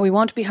 oh, we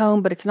want to be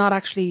home, but it's not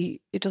actually,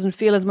 it doesn't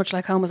feel as much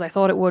like home as I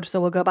thought it would. So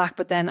we'll go back.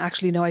 But then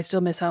actually, no, I still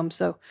miss home.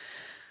 So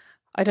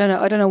I don't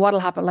know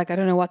what'll happen. Like, I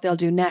don't know what they'll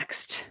do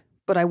next,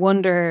 but I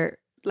wonder,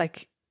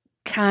 like,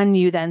 can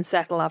you then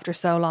settle after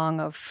so long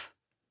of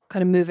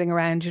kind of moving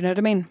around? You know what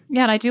I mean?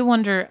 Yeah. And I do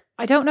wonder,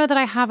 I don't know that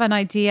I have an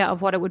idea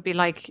of what it would be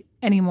like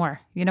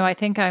anymore. I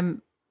think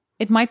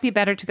it might be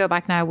better to go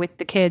back now with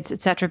the kids,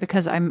 etc.,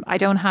 because I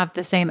don't have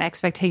the same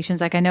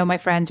expectations. Like, I know my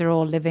friends are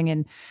all living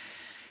in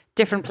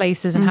different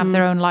places and have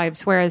their own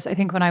lives. Whereas I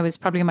think when I was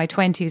probably in my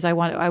 20s,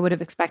 I would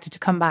have expected to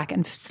come back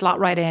and slot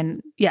right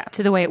in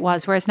to the way it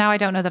was. Whereas now I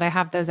don't know that I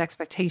have those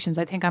expectations.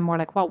 I think I'm more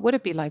like, what would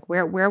it be like?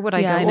 Where would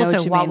I go?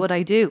 Also, what would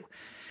I do?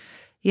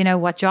 You know,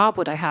 what job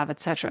would I have,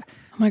 etc.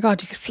 Oh my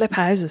God, you could flip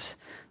houses.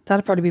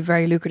 That'd probably be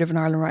very lucrative in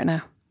Ireland right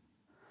now.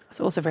 It's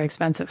also very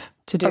expensive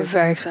to do. Oh,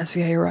 very expensive.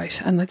 Yeah, you're right.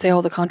 And let's say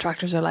all the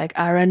contractors are like,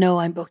 Ara, no,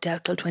 I'm booked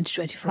out till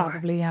 2024.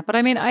 Probably, yeah. But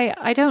I mean,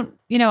 I don't,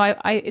 you know,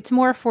 it's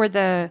more for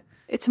the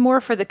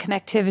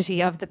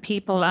connectivity of the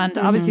people, and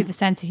obviously the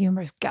sense of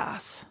humor is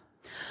gas.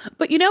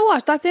 But you know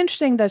what? That's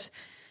interesting that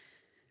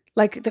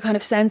like the kind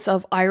of sense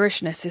of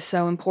Irishness is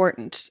so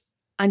important.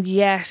 And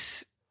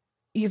yet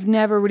you've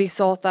never really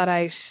thought that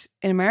out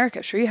in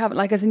America. Sure, you haven't.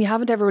 Like, as in, you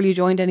haven't ever really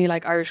joined any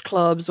like Irish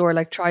clubs or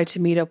like tried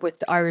to meet up with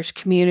the Irish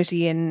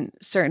community in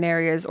certain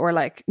areas, or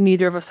like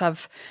neither of us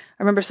have.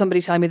 I remember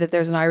somebody telling me that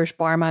there's an Irish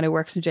barman who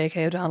works in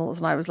J.K. O'Donnell's,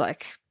 and I was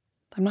like,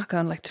 I'm not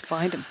going like to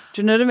find him.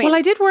 Do you know what I mean? Well,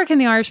 I did work in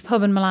the Irish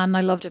pub in Milan and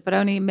I loved it, but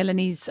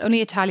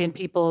only Italian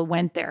people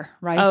went there,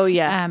 right? Oh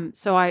yeah.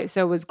 So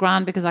it was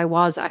grand because I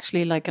was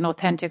actually like an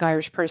authentic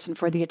Irish person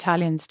for the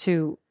Italians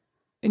to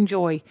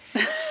enjoy.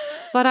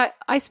 But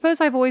I suppose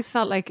I've always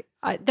felt like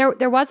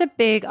there was a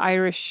big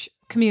Irish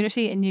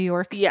community in New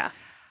York. Yeah.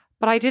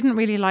 But I didn't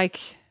really like,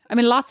 I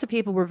mean, lots of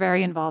people were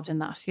very involved in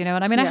that, you know?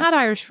 And I mean, I had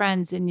Irish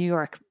friends in New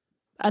York,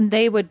 and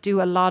they would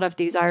do a lot of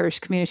these Irish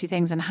community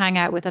things and hang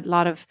out with a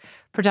lot of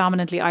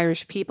predominantly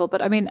Irish people.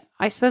 But I mean,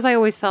 I suppose I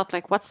always felt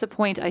like, what's the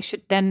point?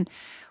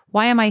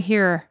 Why am I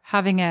here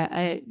having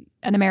an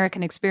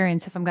American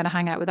experience if I'm going to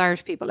hang out with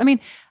Irish people? I mean,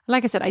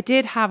 like I said, I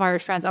did have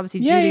Irish friends.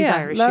 Obviously, Julie's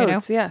Irish,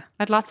 loads, you know? Yeah.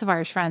 I had lots of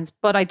Irish friends,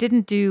 but I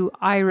didn't do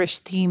Irish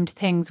themed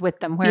things with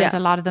them, whereas a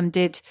lot of them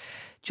did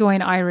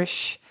join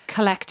Irish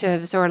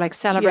collectives or like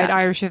celebrate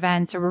Irish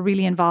events, or were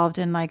really involved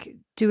in like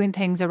doing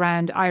things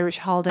around Irish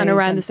holidays. And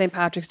around the St.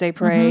 Patrick's Day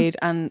parade.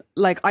 And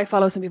like, I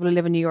follow some people who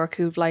live in New York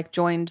who've like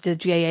joined the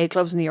GAA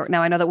clubs in New York.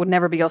 Now, I know that would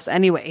never be us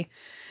anyway.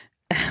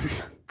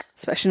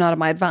 Especially not at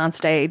my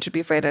advanced age. I'd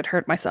be afraid I'd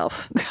hurt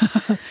myself.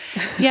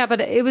 Yeah,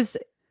 but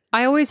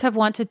I've always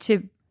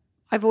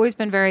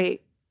been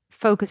very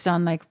focused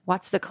on like,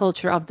 what's the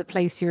culture of the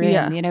place you're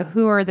in? You know,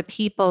 who are the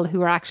people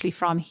who are actually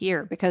from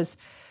here? Because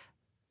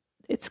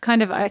it's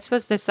kind of, I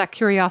suppose there's that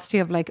curiosity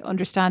of like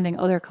understanding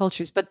other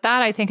cultures. But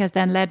that I think has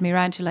then led me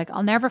around to like,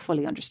 I'll never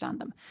fully understand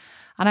them.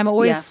 And I'm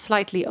always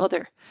slightly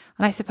other.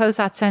 And I suppose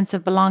that sense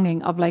of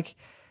belonging of like,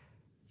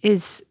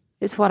 is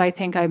what I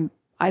think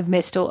I've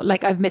missed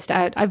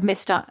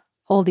out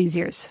all these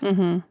years.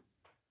 Mm-hmm.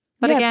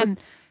 But again,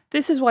 but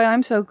this is why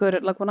I'm so good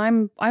at like when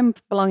I'm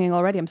belonging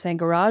already. I'm saying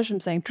garage. I'm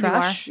saying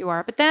trash. You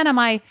are. But then am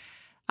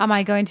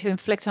I going to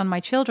inflict on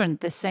my children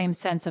the same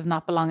sense of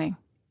not belonging?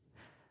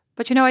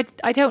 But you know,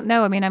 I don't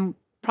know. I mean, I'm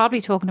probably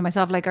talking to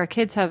myself. Like, our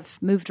kids have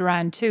moved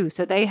around too,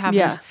 so they haven't.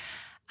 Yeah.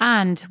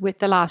 And with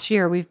the last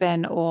year, we've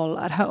been all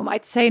at home.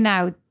 I'd say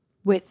now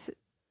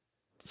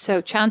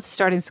Chance is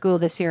starting school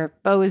this year.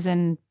 Bo is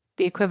in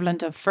the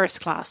equivalent of first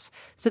class.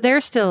 So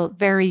they're still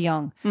very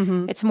young.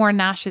 Mm-hmm. It's more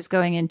Nash is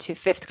going into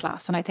fifth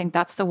class. And I think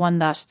that's the one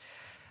that,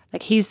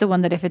 like, he's the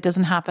one that if it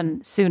doesn't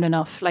happen soon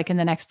enough, like in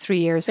the next 3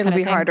 years, it'll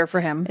be harder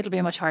for him. It'll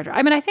be much harder.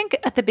 I mean, I think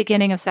at the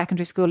beginning of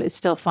secondary school, it's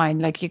still fine.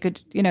 Like, you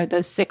could, you know,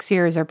 those 6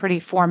 years are pretty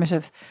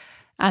formative.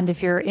 And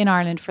if you're in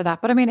Ireland for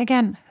that, but I mean,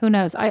 again, who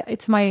knows?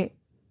 It's my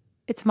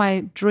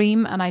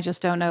dream. And I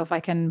just don't know if I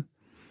can.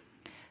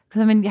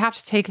 Because I mean, you have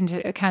to take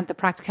into account the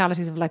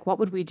practicalities of like, what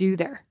would we do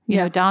there? You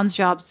know, Don's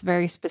job's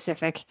very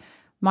specific.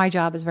 My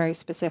job is very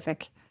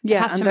specific. Yeah,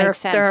 it has to make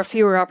sense. There are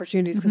fewer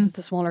opportunities because it's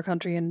a smaller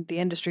country and the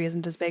industry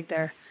isn't as big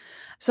there.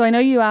 So I know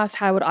you asked,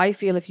 how would I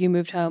feel if you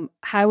moved home?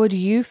 How would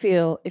you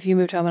feel if you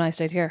moved home and I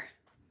stayed here?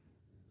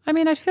 I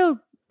mean, I'd feel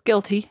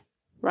guilty,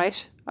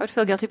 right? I would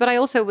feel guilty, but I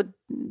also would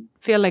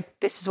feel like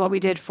this is what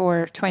we did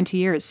for 20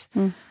 years.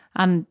 Mm.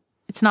 And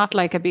it's not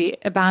like I'd be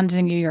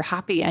abandoning you. You're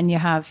happy and you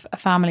have a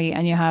family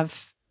and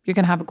you're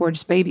going to have a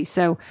gorgeous baby.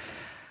 So,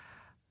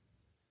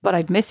 but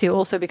I'd miss you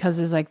also because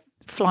there's like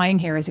flying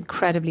here is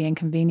incredibly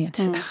inconvenient.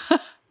 Mm.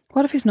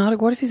 What if he's not?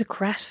 What if he's a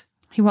cret?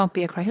 He won't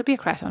be a cret. He'll be a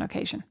cret on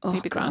occasion. Oh,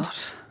 he'll be grand. God.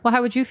 Well,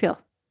 how would you feel?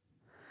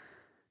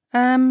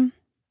 I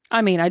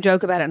mean, I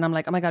joke about it and I'm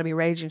like, oh my God, I'd be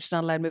raging. She's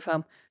not allowed to move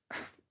home.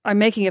 I'm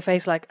making a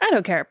face like, I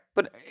don't care.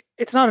 But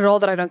it's not at all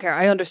that I don't care.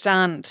 I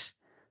understand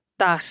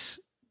that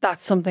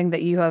that's something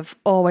that you have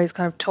always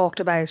kind of talked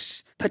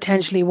about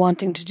potentially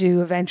wanting to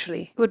do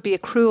eventually. It would be a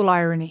cruel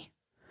irony.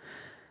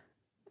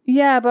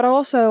 Yeah, but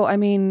also, I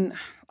mean,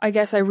 I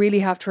guess I really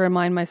have to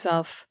remind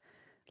myself,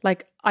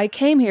 like, I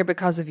came here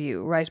because of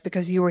you, right?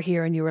 Because you were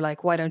here and you were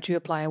like, why don't you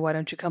apply and why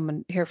don't you come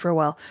in here for a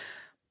while?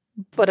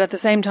 But at the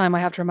same time, I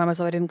have to remind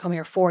myself I didn't come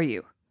here for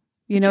you.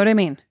 You know what I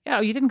mean? Yeah,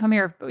 you didn't come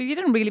here. You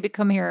didn't really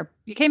come here.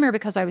 You came here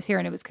because I was here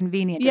and it was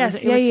convenient.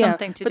 Yes, it was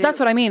something to do. But that's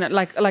what I mean.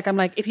 Like I'm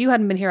like, if you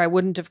hadn't been here, I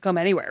wouldn't have come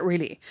anywhere,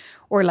 really.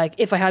 Or like,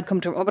 if I had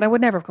come to, but I would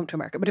never have come to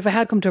America. But if I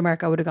had come to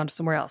America, I would have gone to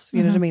somewhere else.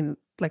 You know what I mean?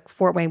 Like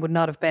Fort Wayne would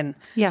not have been.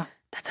 Yeah.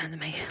 That sounds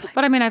amazing.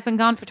 But I mean, I've been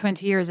gone for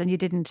 20 years and you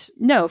didn't.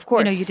 No, of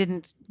course. You know, you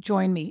didn't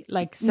join me.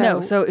 Like, so.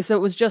 No, so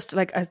it was just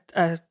like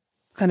a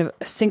kind of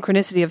a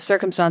synchronicity of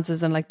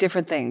circumstances and like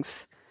different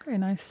things. Very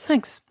nice.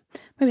 Thanks.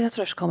 Maybe that's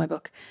what I should call my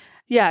book.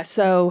 Yeah,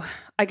 so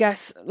I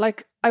guess,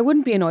 like, I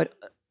wouldn't be annoyed.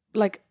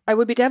 Like, I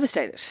would be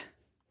devastated.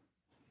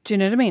 Do you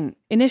know what I mean?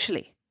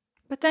 Initially.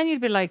 But then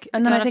you'd be like,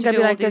 And then I think I'd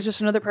be like, there's just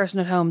just another person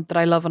at home that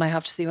I love and I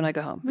have to see when I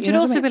go home. But You you'd know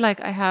what also I mean? be like,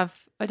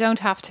 I don't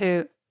have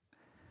to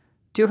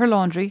do her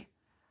laundry.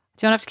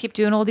 I don't have to keep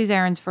doing all these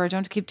errands for her. I don't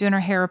have to keep doing her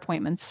hair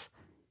appointments.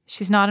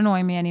 She's not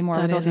annoying me anymore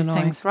That with all is these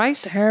annoying. things, right?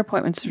 The hair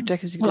appointment's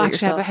ridiculous. You can Well, do it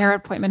actually, I have a yourself. hair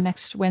appointment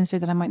next Wednesday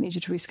that I might need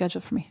you to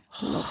reschedule for me.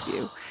 Love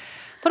you.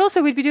 But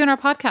also, we'd be doing our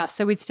podcast,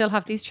 so we'd still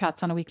have these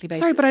chats on a weekly basis.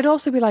 Sorry, but I'd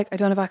also be like, I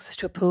don't have access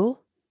to a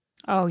pool.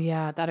 Oh,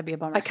 yeah, that'd be a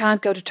bummer. I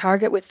can't go to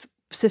Target with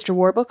Sister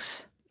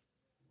Warbooks.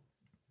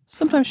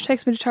 Sometimes she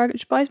takes me to Target.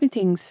 She buys me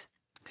things.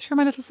 Sure,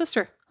 my little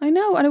sister. I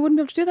know, and I wouldn't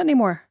be able to do that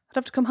anymore. I'd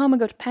have to come home and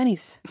go to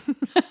Pennies,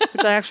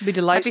 which I actually be I'd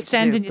delighted be to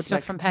sending do, you but, stuff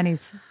like, from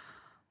Pennies.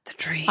 the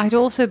dream. I'd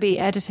also be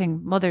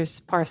editing Mother's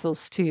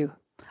parcels to you.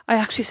 I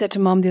actually said to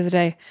Mom the other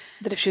day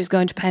that if she was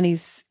going to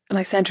Pennies, and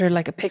I sent her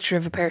like a picture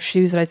of a pair of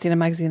shoes that I'd seen in a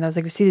magazine. I was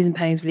like, "We see these in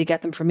Pennies. Will you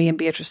get them for me and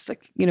Beatrice?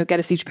 Like, you know, get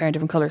us each a pair in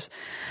different colours."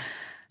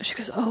 She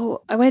goes,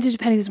 "Oh, I went into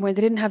Pennies this morning.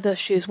 They didn't have those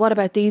shoes. What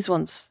about these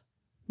ones?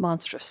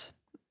 Monstrous."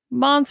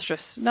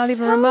 Monstrous. Not even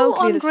So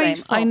remotely the same.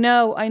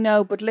 ungrateful. I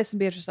know. But listen,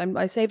 Beatrice,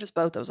 I saved us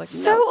both. I was like,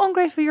 So no.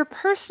 ungrateful. You're a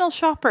personal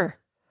shopper.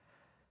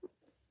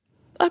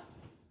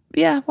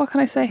 Yeah, what can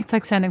I say? It's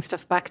like sending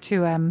stuff back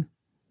to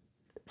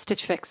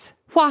Stitch Fix.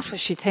 What was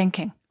she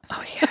thinking?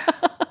 Oh, yeah.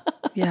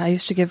 Yeah, I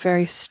used to give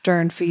very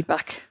stern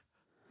feedback.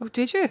 Oh,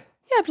 did you?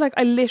 Yeah, but like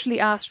I literally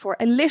asked for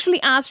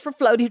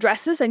floaty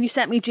dresses and you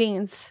sent me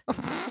jeans.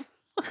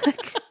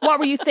 Like, what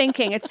were you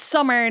thinking? It's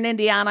summer in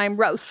Indiana. I'm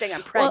roasting.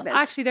 I'm pregnant. Well,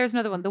 actually, there's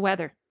another one. The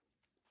weather.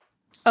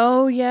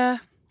 Oh, yeah.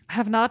 I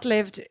have not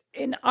lived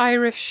in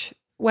Irish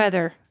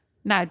weather.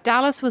 Now,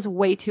 Dallas was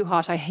way too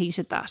hot. I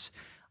hated that.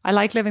 I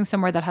like living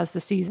somewhere that has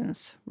the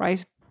seasons,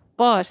 right?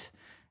 But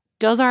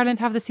does Ireland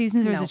have the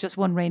seasons or is No. it just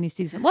one rainy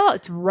season? Well,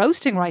 it's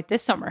roasting right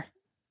this summer.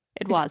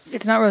 It was.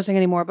 It's not roasting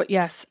anymore, but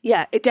yes.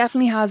 Yeah, it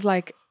definitely has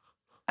like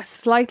a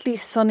slightly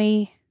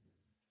sunny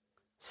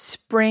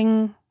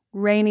spring,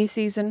 rainy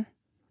season,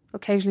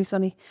 occasionally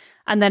sunny.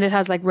 And then it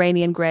has like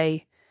rainy and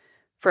grey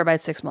for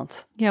about 6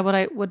 months. Yeah,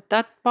 would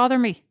that bother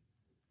me?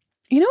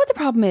 You know what the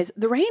problem is?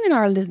 The rain in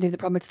Ireland isn't even the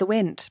problem, it's the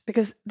wind.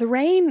 Because the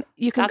rain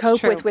you can That's cope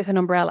true. with an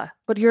umbrella.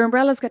 But your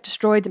umbrellas get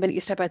destroyed the minute you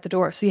step out the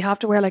door. So you have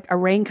to wear like a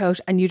raincoat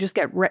and you just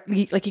get,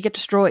 you get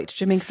destroyed.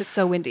 Do you know what I mean? Because it's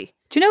so windy.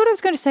 Do you know what I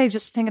was going to say,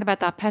 just thinking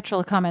about that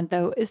petrol comment,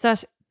 though, is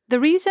that the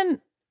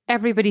reason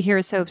everybody here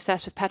is so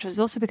obsessed with petrol is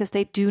also because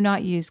they do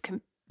not use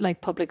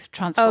like public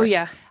transport. Oh,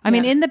 yeah. I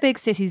mean, Yeah. in the big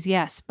cities,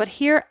 yes. But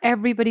here,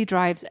 everybody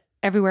drives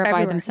everywhere by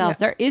Everywhere, themselves.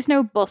 yeah. There is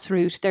no bus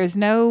route. There's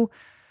no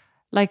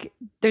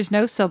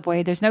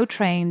subway. There's no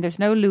train. There's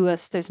no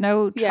Lewis. There's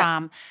no Yeah.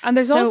 tram. And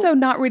there's So- also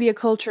not really a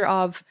culture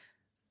of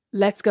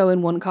let's go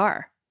in one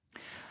car.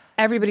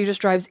 Everybody just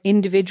drives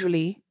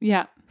individually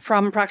Yeah.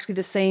 from practically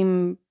the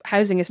same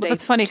housing estate. Well,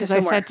 that's funny to because I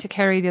somewhere. said to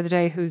Kerry the other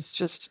day, who's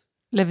just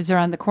lives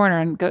around the corner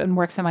and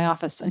works in my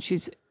office, and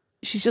she's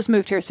just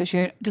moved here, so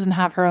she doesn't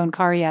have her own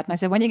car yet. And I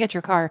said, when you get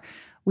your car,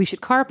 we should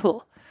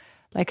carpool.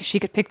 Like she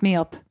could pick me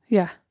up,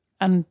 Yeah.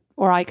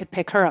 or I could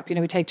pick her up. You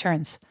know, we take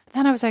turns.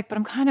 Then I was like, but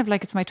I'm kind of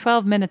like, it's my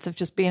 12 minutes of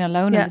just being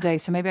alone Yeah. in the day,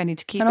 so maybe I need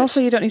to keep And it. also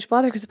you don't need to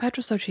bother because the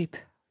petrol's so cheap.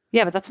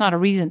 Yeah, but that's not a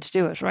reason to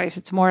do it, right?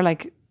 It's more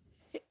like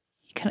you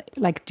can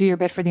like do your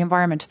bit for the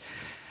environment.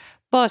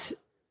 But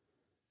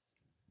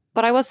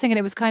I was thinking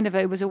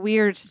it was a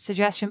weird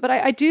suggestion. But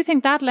I do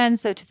think that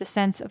lends though to the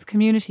sense of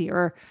community,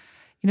 or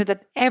you know,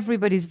 that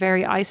everybody's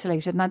very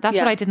isolated. And that's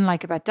Yeah. what I didn't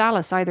like about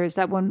Dallas either, is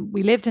that when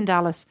we lived in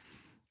Dallas,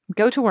 you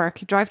go to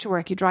work, you drive to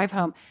work, you drive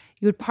home,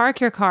 you would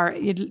park your car,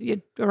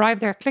 you'd arrive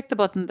there, click the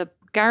button, the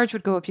garage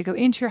would go up, you go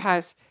into your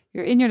house,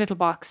 you're in your little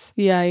box,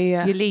 Yeah.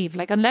 you leave.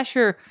 Like, unless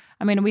you're,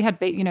 I mean, we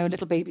had,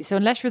 little babies. So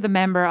unless you're the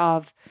member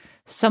of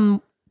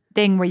some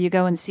thing where you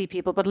go and see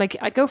people, but like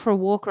I'd go for a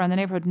walk around the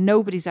neighborhood,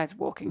 nobody's out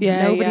walking.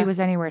 Yeah, Nobody yeah. was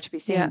anywhere to be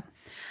seen. Yeah.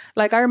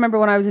 Like I remember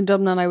when I was in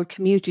Dublin and I would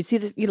commute, you'd see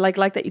this, like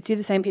that, you'd see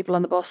the same people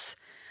on the bus.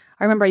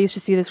 I remember I used to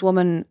see this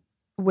woman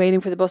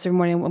waiting for the bus every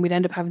morning when we'd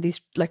end up having these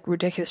like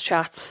ridiculous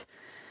chats.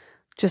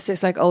 Just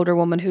this like older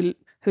woman who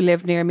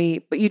lived near me.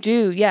 But you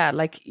do, yeah,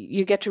 like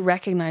you get to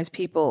recognize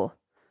people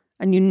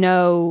and you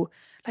know,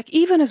 like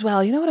even as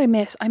well, you know what I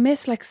miss? I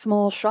miss like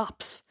small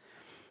shops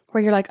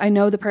where you're like, I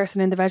know the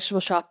person in the vegetable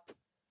shop.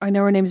 I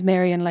know her name's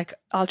Mary and like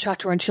I'll chat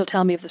to her and she'll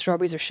tell me if the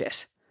strawberries are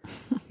shit. You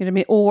know what I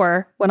mean?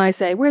 Or when I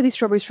say, where are these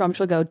strawberries from?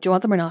 She'll go, do you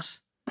want them or not?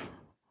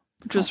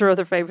 Which was her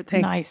other favourite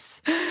thing.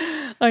 Nice.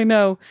 I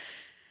know.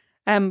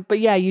 But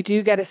yeah, you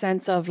do get a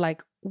sense of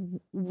like,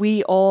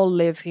 we all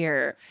live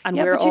here and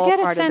we're but you all get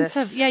a part sense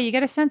of this. you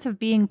get a sense of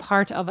being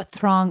part of a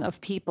throng of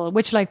people,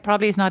 which like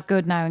probably is not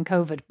good now in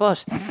COVID,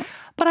 but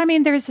I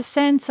mean, there's a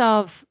sense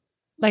of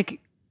like,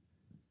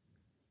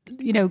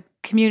 you know,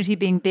 community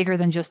being bigger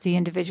than just the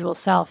individual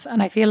self.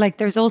 And I feel like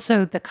there's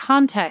also the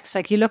context.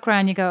 Like you look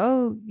around, you go,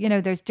 oh, you know,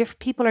 there's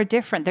people are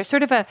different. There's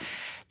sort of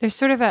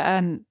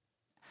an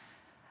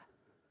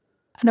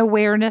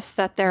awareness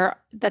that there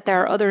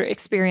are other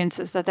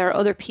experiences, that there are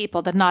other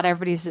people, that not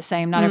everybody's the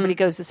same, not everybody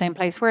goes to the same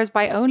place. Whereas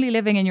by only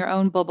living in your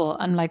own bubble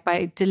and like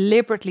by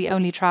deliberately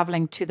only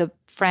traveling to the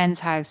friend's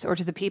house or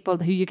to the people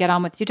who you get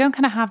on with, you don't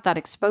kind of have that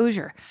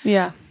exposure.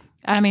 Yeah.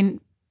 I mean,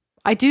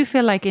 I do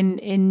feel like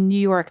in New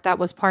York, that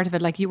was part of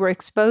it. Like you were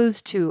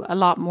exposed to a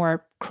lot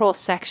more cross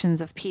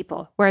sections of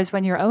people. Whereas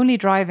when you're only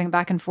driving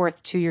back and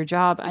forth to your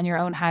job and your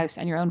own house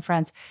and your own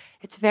friends,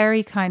 it's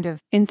very kind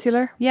of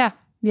insular. Yeah.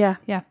 Yeah.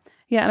 Yeah.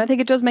 Yeah. And I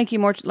think it does make you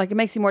more, like it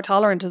makes you more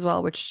tolerant as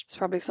well, which is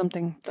probably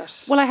something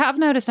that... Well, I have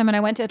noticed, I mean, I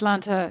went to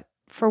Atlanta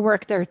for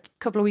work there a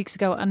couple of weeks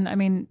ago. And I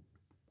mean,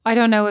 I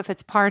don't know if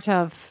it's part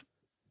of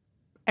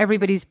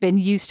everybody's been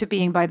used to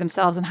being by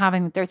themselves and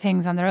having their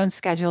things on their own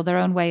schedule, their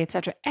own way,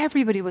 etc.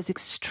 Everybody was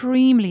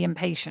extremely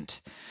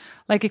impatient,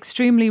 like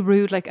extremely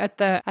rude. Like at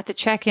the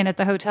check-in at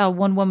the hotel,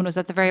 one woman was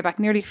at the very back,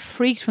 nearly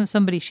freaked when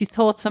she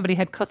thought somebody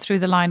had cut through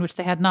the line, which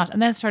they had not,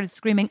 and then started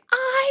screaming,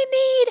 "I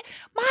need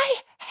my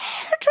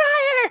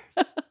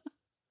hairdryer!"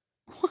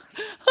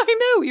 What?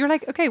 I know. You're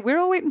like, okay, we're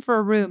all waiting for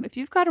a room. If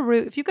you've got a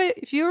room,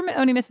 if you're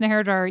only missing a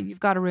hairdryer, you've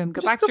got a room.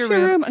 Go back to your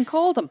room and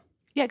call them.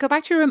 Yeah, go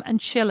back to your room and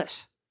chill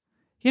it.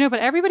 You know,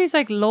 but everybody's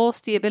like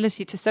lost the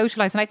ability to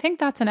socialize. And I think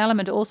that's an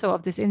element also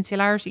of this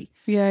insularity.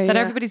 That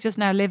everybody's just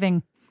now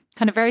living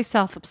kind of very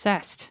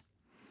self-obsessed.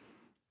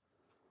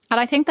 And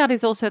I think that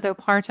is also, though,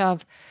 part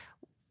of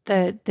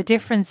the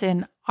difference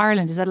in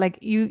Ireland is that, like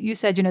you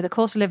said, you know, the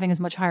cost of living is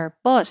much higher,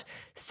 but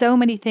so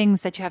many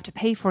things that you have to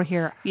pay for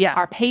here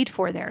are paid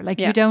for there.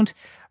 Like you don't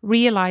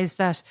realize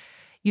that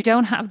you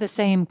don't have the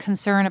same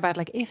concern about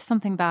like if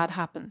something bad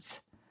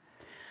happens.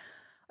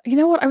 You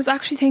know what? I was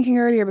actually thinking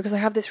earlier because I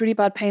have this really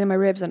bad pain in my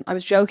ribs and I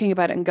was joking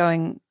about it and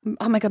going,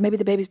 oh my God, maybe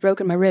the baby's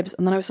broken my ribs.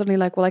 And then I was suddenly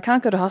like, well, I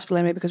can't go to hospital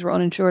anyway because we're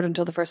uninsured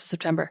until the 1st of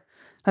September.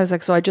 I was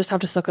like, so I just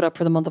have to suck it up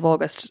for the month of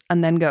August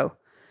and then go.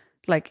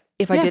 Like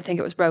if I did think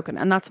it was broken.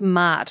 And that's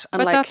mad. And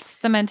but like, that's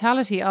the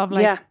mentality of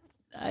like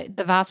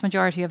the vast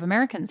majority of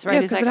Americans, right? Yeah,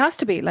 because it has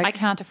to be. Like I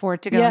can't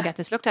afford to go and get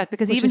this looked at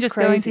because Which even is just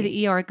crazy. going to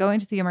the ER, going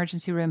to the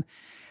emergency room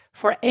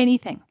for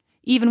anything,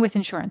 even with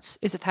insurance,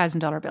 is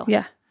 $1,000 bill.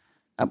 Yeah.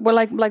 Well,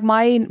 like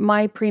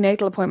my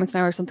prenatal appointments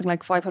now are something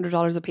like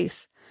 $500 a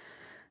piece.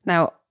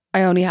 Now,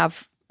 I only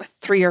have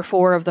 3 or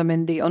 4 of them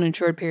in the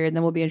uninsured period, and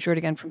then we'll be insured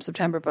again from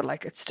September. But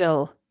like, it's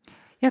still...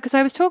 Yeah, because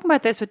I was talking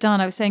about this with Don.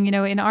 I was saying, you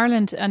know, in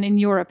Ireland and in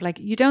Europe, like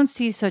you don't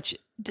see such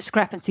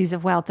discrepancies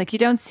of wealth. Like you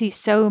don't see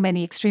so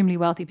many extremely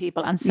wealthy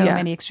people and so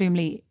many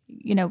extremely,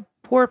 you know,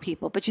 poor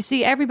people. But you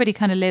see everybody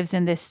kind of lives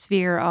in this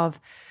sphere of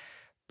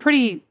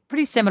pretty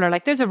similar.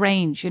 Like there's a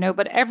range, you know,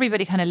 but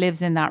everybody kind of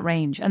lives in that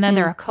range. And then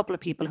there are a couple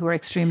of people who are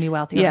extremely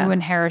wealthy or who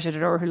inherited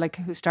it or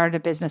who started a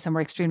business and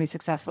were extremely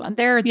successful. And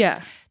they're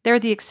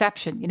the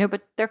exception, you know,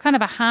 but they're kind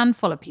of a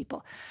handful of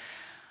people.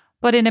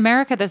 But in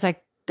America,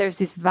 there's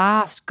these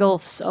vast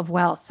gulfs of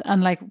wealth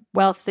and like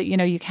wealth that, you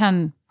know, you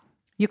couldn't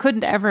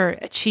ever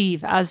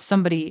achieve as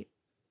somebody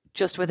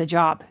just with a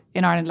job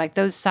in Ireland. Like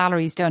those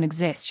salaries don't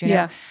exist, you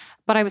know.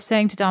 But I was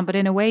saying to Don, but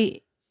in a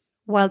way,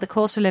 while the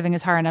cost of living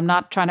is higher, and I'm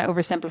not trying to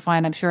oversimplify,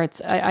 and I'm sure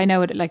I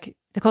know it, like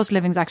the cost of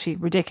living is actually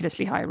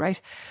ridiculously high,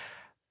 right?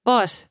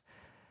 But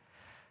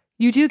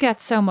you do get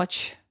so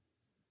much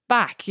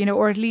back, you know,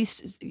 or at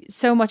least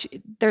so much,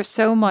 there's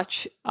so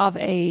much of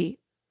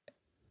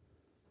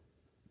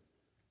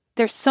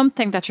there's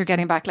something that you're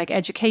getting back, like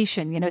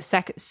education, you know,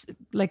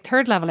 like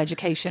 3rd level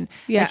education.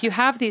 Yeah. Like you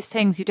have these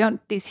things,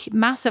 these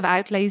massive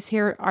outlays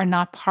here are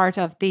not part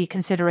of the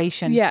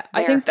consideration. Yeah.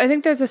 There. I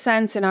think there's a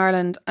sense in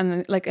Ireland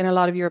and like in a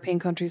lot of European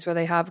countries where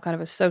they have kind of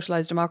a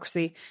socialized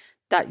democracy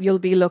that you'll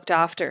be looked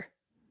after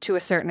to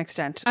a certain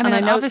extent. I mean,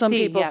 and I know some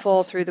people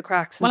fall through the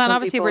cracks. And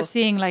obviously we're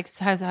seeing like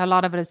how a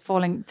lot of it is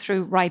falling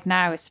through right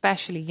now,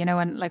 especially, you know,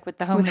 and like with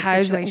the homeless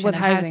situation, with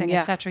housing,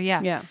 etc.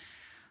 Yeah.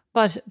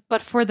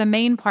 But for the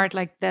main part,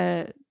 like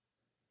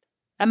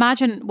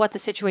imagine what the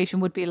situation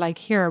would be like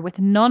here with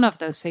none of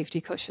those safety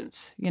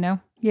cushions, you know?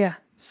 Yeah,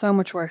 so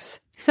much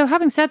worse. So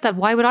having said that,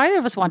 why would either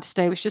of us want to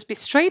stay? We should just be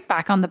straight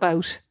back on the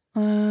boat.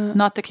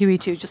 Not the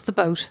QE2, just the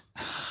boat.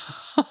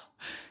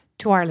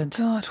 To Ireland.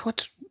 God,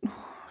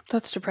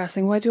 that's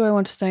depressing. Why do I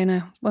want to stay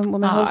now? When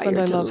my husband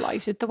I love.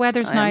 Delighted. The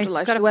weather's nice.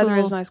 Got the weather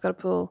is nice, got a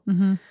pool.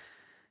 Mm-hmm.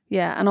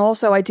 Yeah, and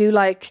also I do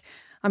like...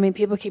 I mean,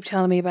 people keep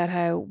telling me about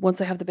how once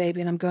I have the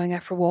baby and I'm going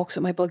out for walks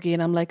with my buggy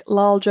and I'm like,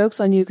 lol, joke's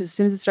on you because as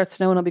soon as it starts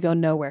snowing, I'll be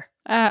going nowhere.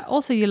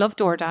 Also, you love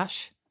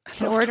DoorDash. You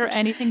can order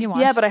anything you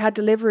want. Yeah, but I had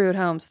delivery at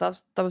home, so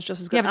that was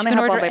just as good. Yeah, but you can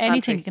order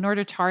anything. You can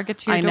order Target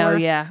to your door. I know,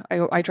 yeah.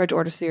 I tried to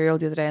order cereal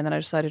the other day and then I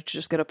decided to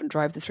just get up and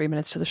drive the 3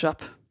 minutes to the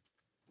shop.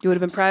 You would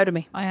have been proud of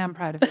me. I am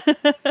proud of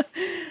it.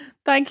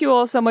 Thank you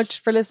all so much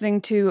for listening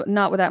to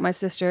Not Without My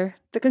Sister.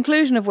 The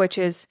conclusion of which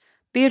is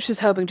Beatrice is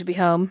hoping to be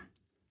home.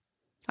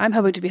 I'm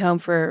hoping to be home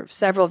for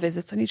several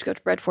visits. I need to go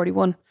to Bread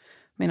 41. I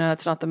mean,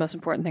 that's not the most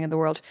important thing in the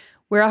world.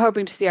 We're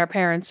hoping to see our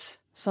parents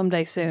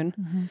someday soon.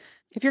 Mm-hmm.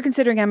 If you're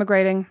considering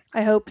emigrating,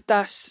 I hope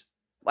that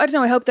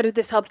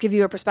this helped give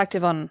you a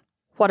perspective on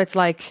what it's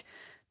like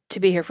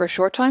to be here for a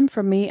short time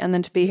from me and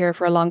then to be here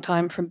for a long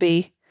time from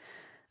B,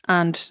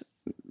 and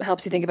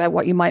helps you think about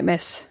what you might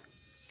miss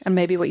and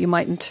maybe what you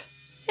mightn't.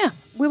 Yeah,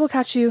 we will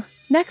catch you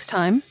next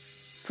time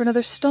for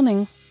another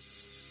stunning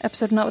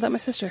episode of Not Without My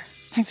Sister.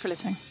 Thanks for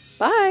listening.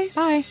 Bye.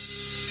 Bye.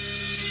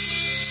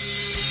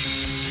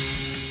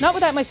 Not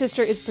Without My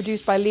Sister is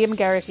produced by Liam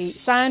Geraghty,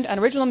 sound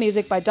and original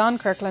music by Don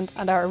Kirkland,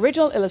 and our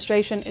original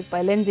illustration is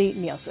by Lindsay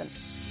Nielsen.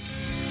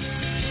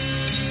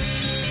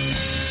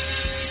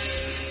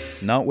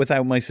 Not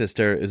Without My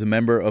Sister is a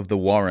member of The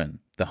Warren,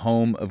 the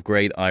home of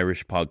great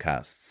Irish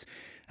podcasts.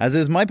 As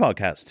is my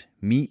podcast,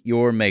 Meet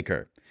Your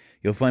Maker.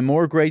 You'll find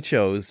more great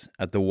shows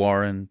at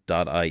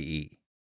thewarren.ie.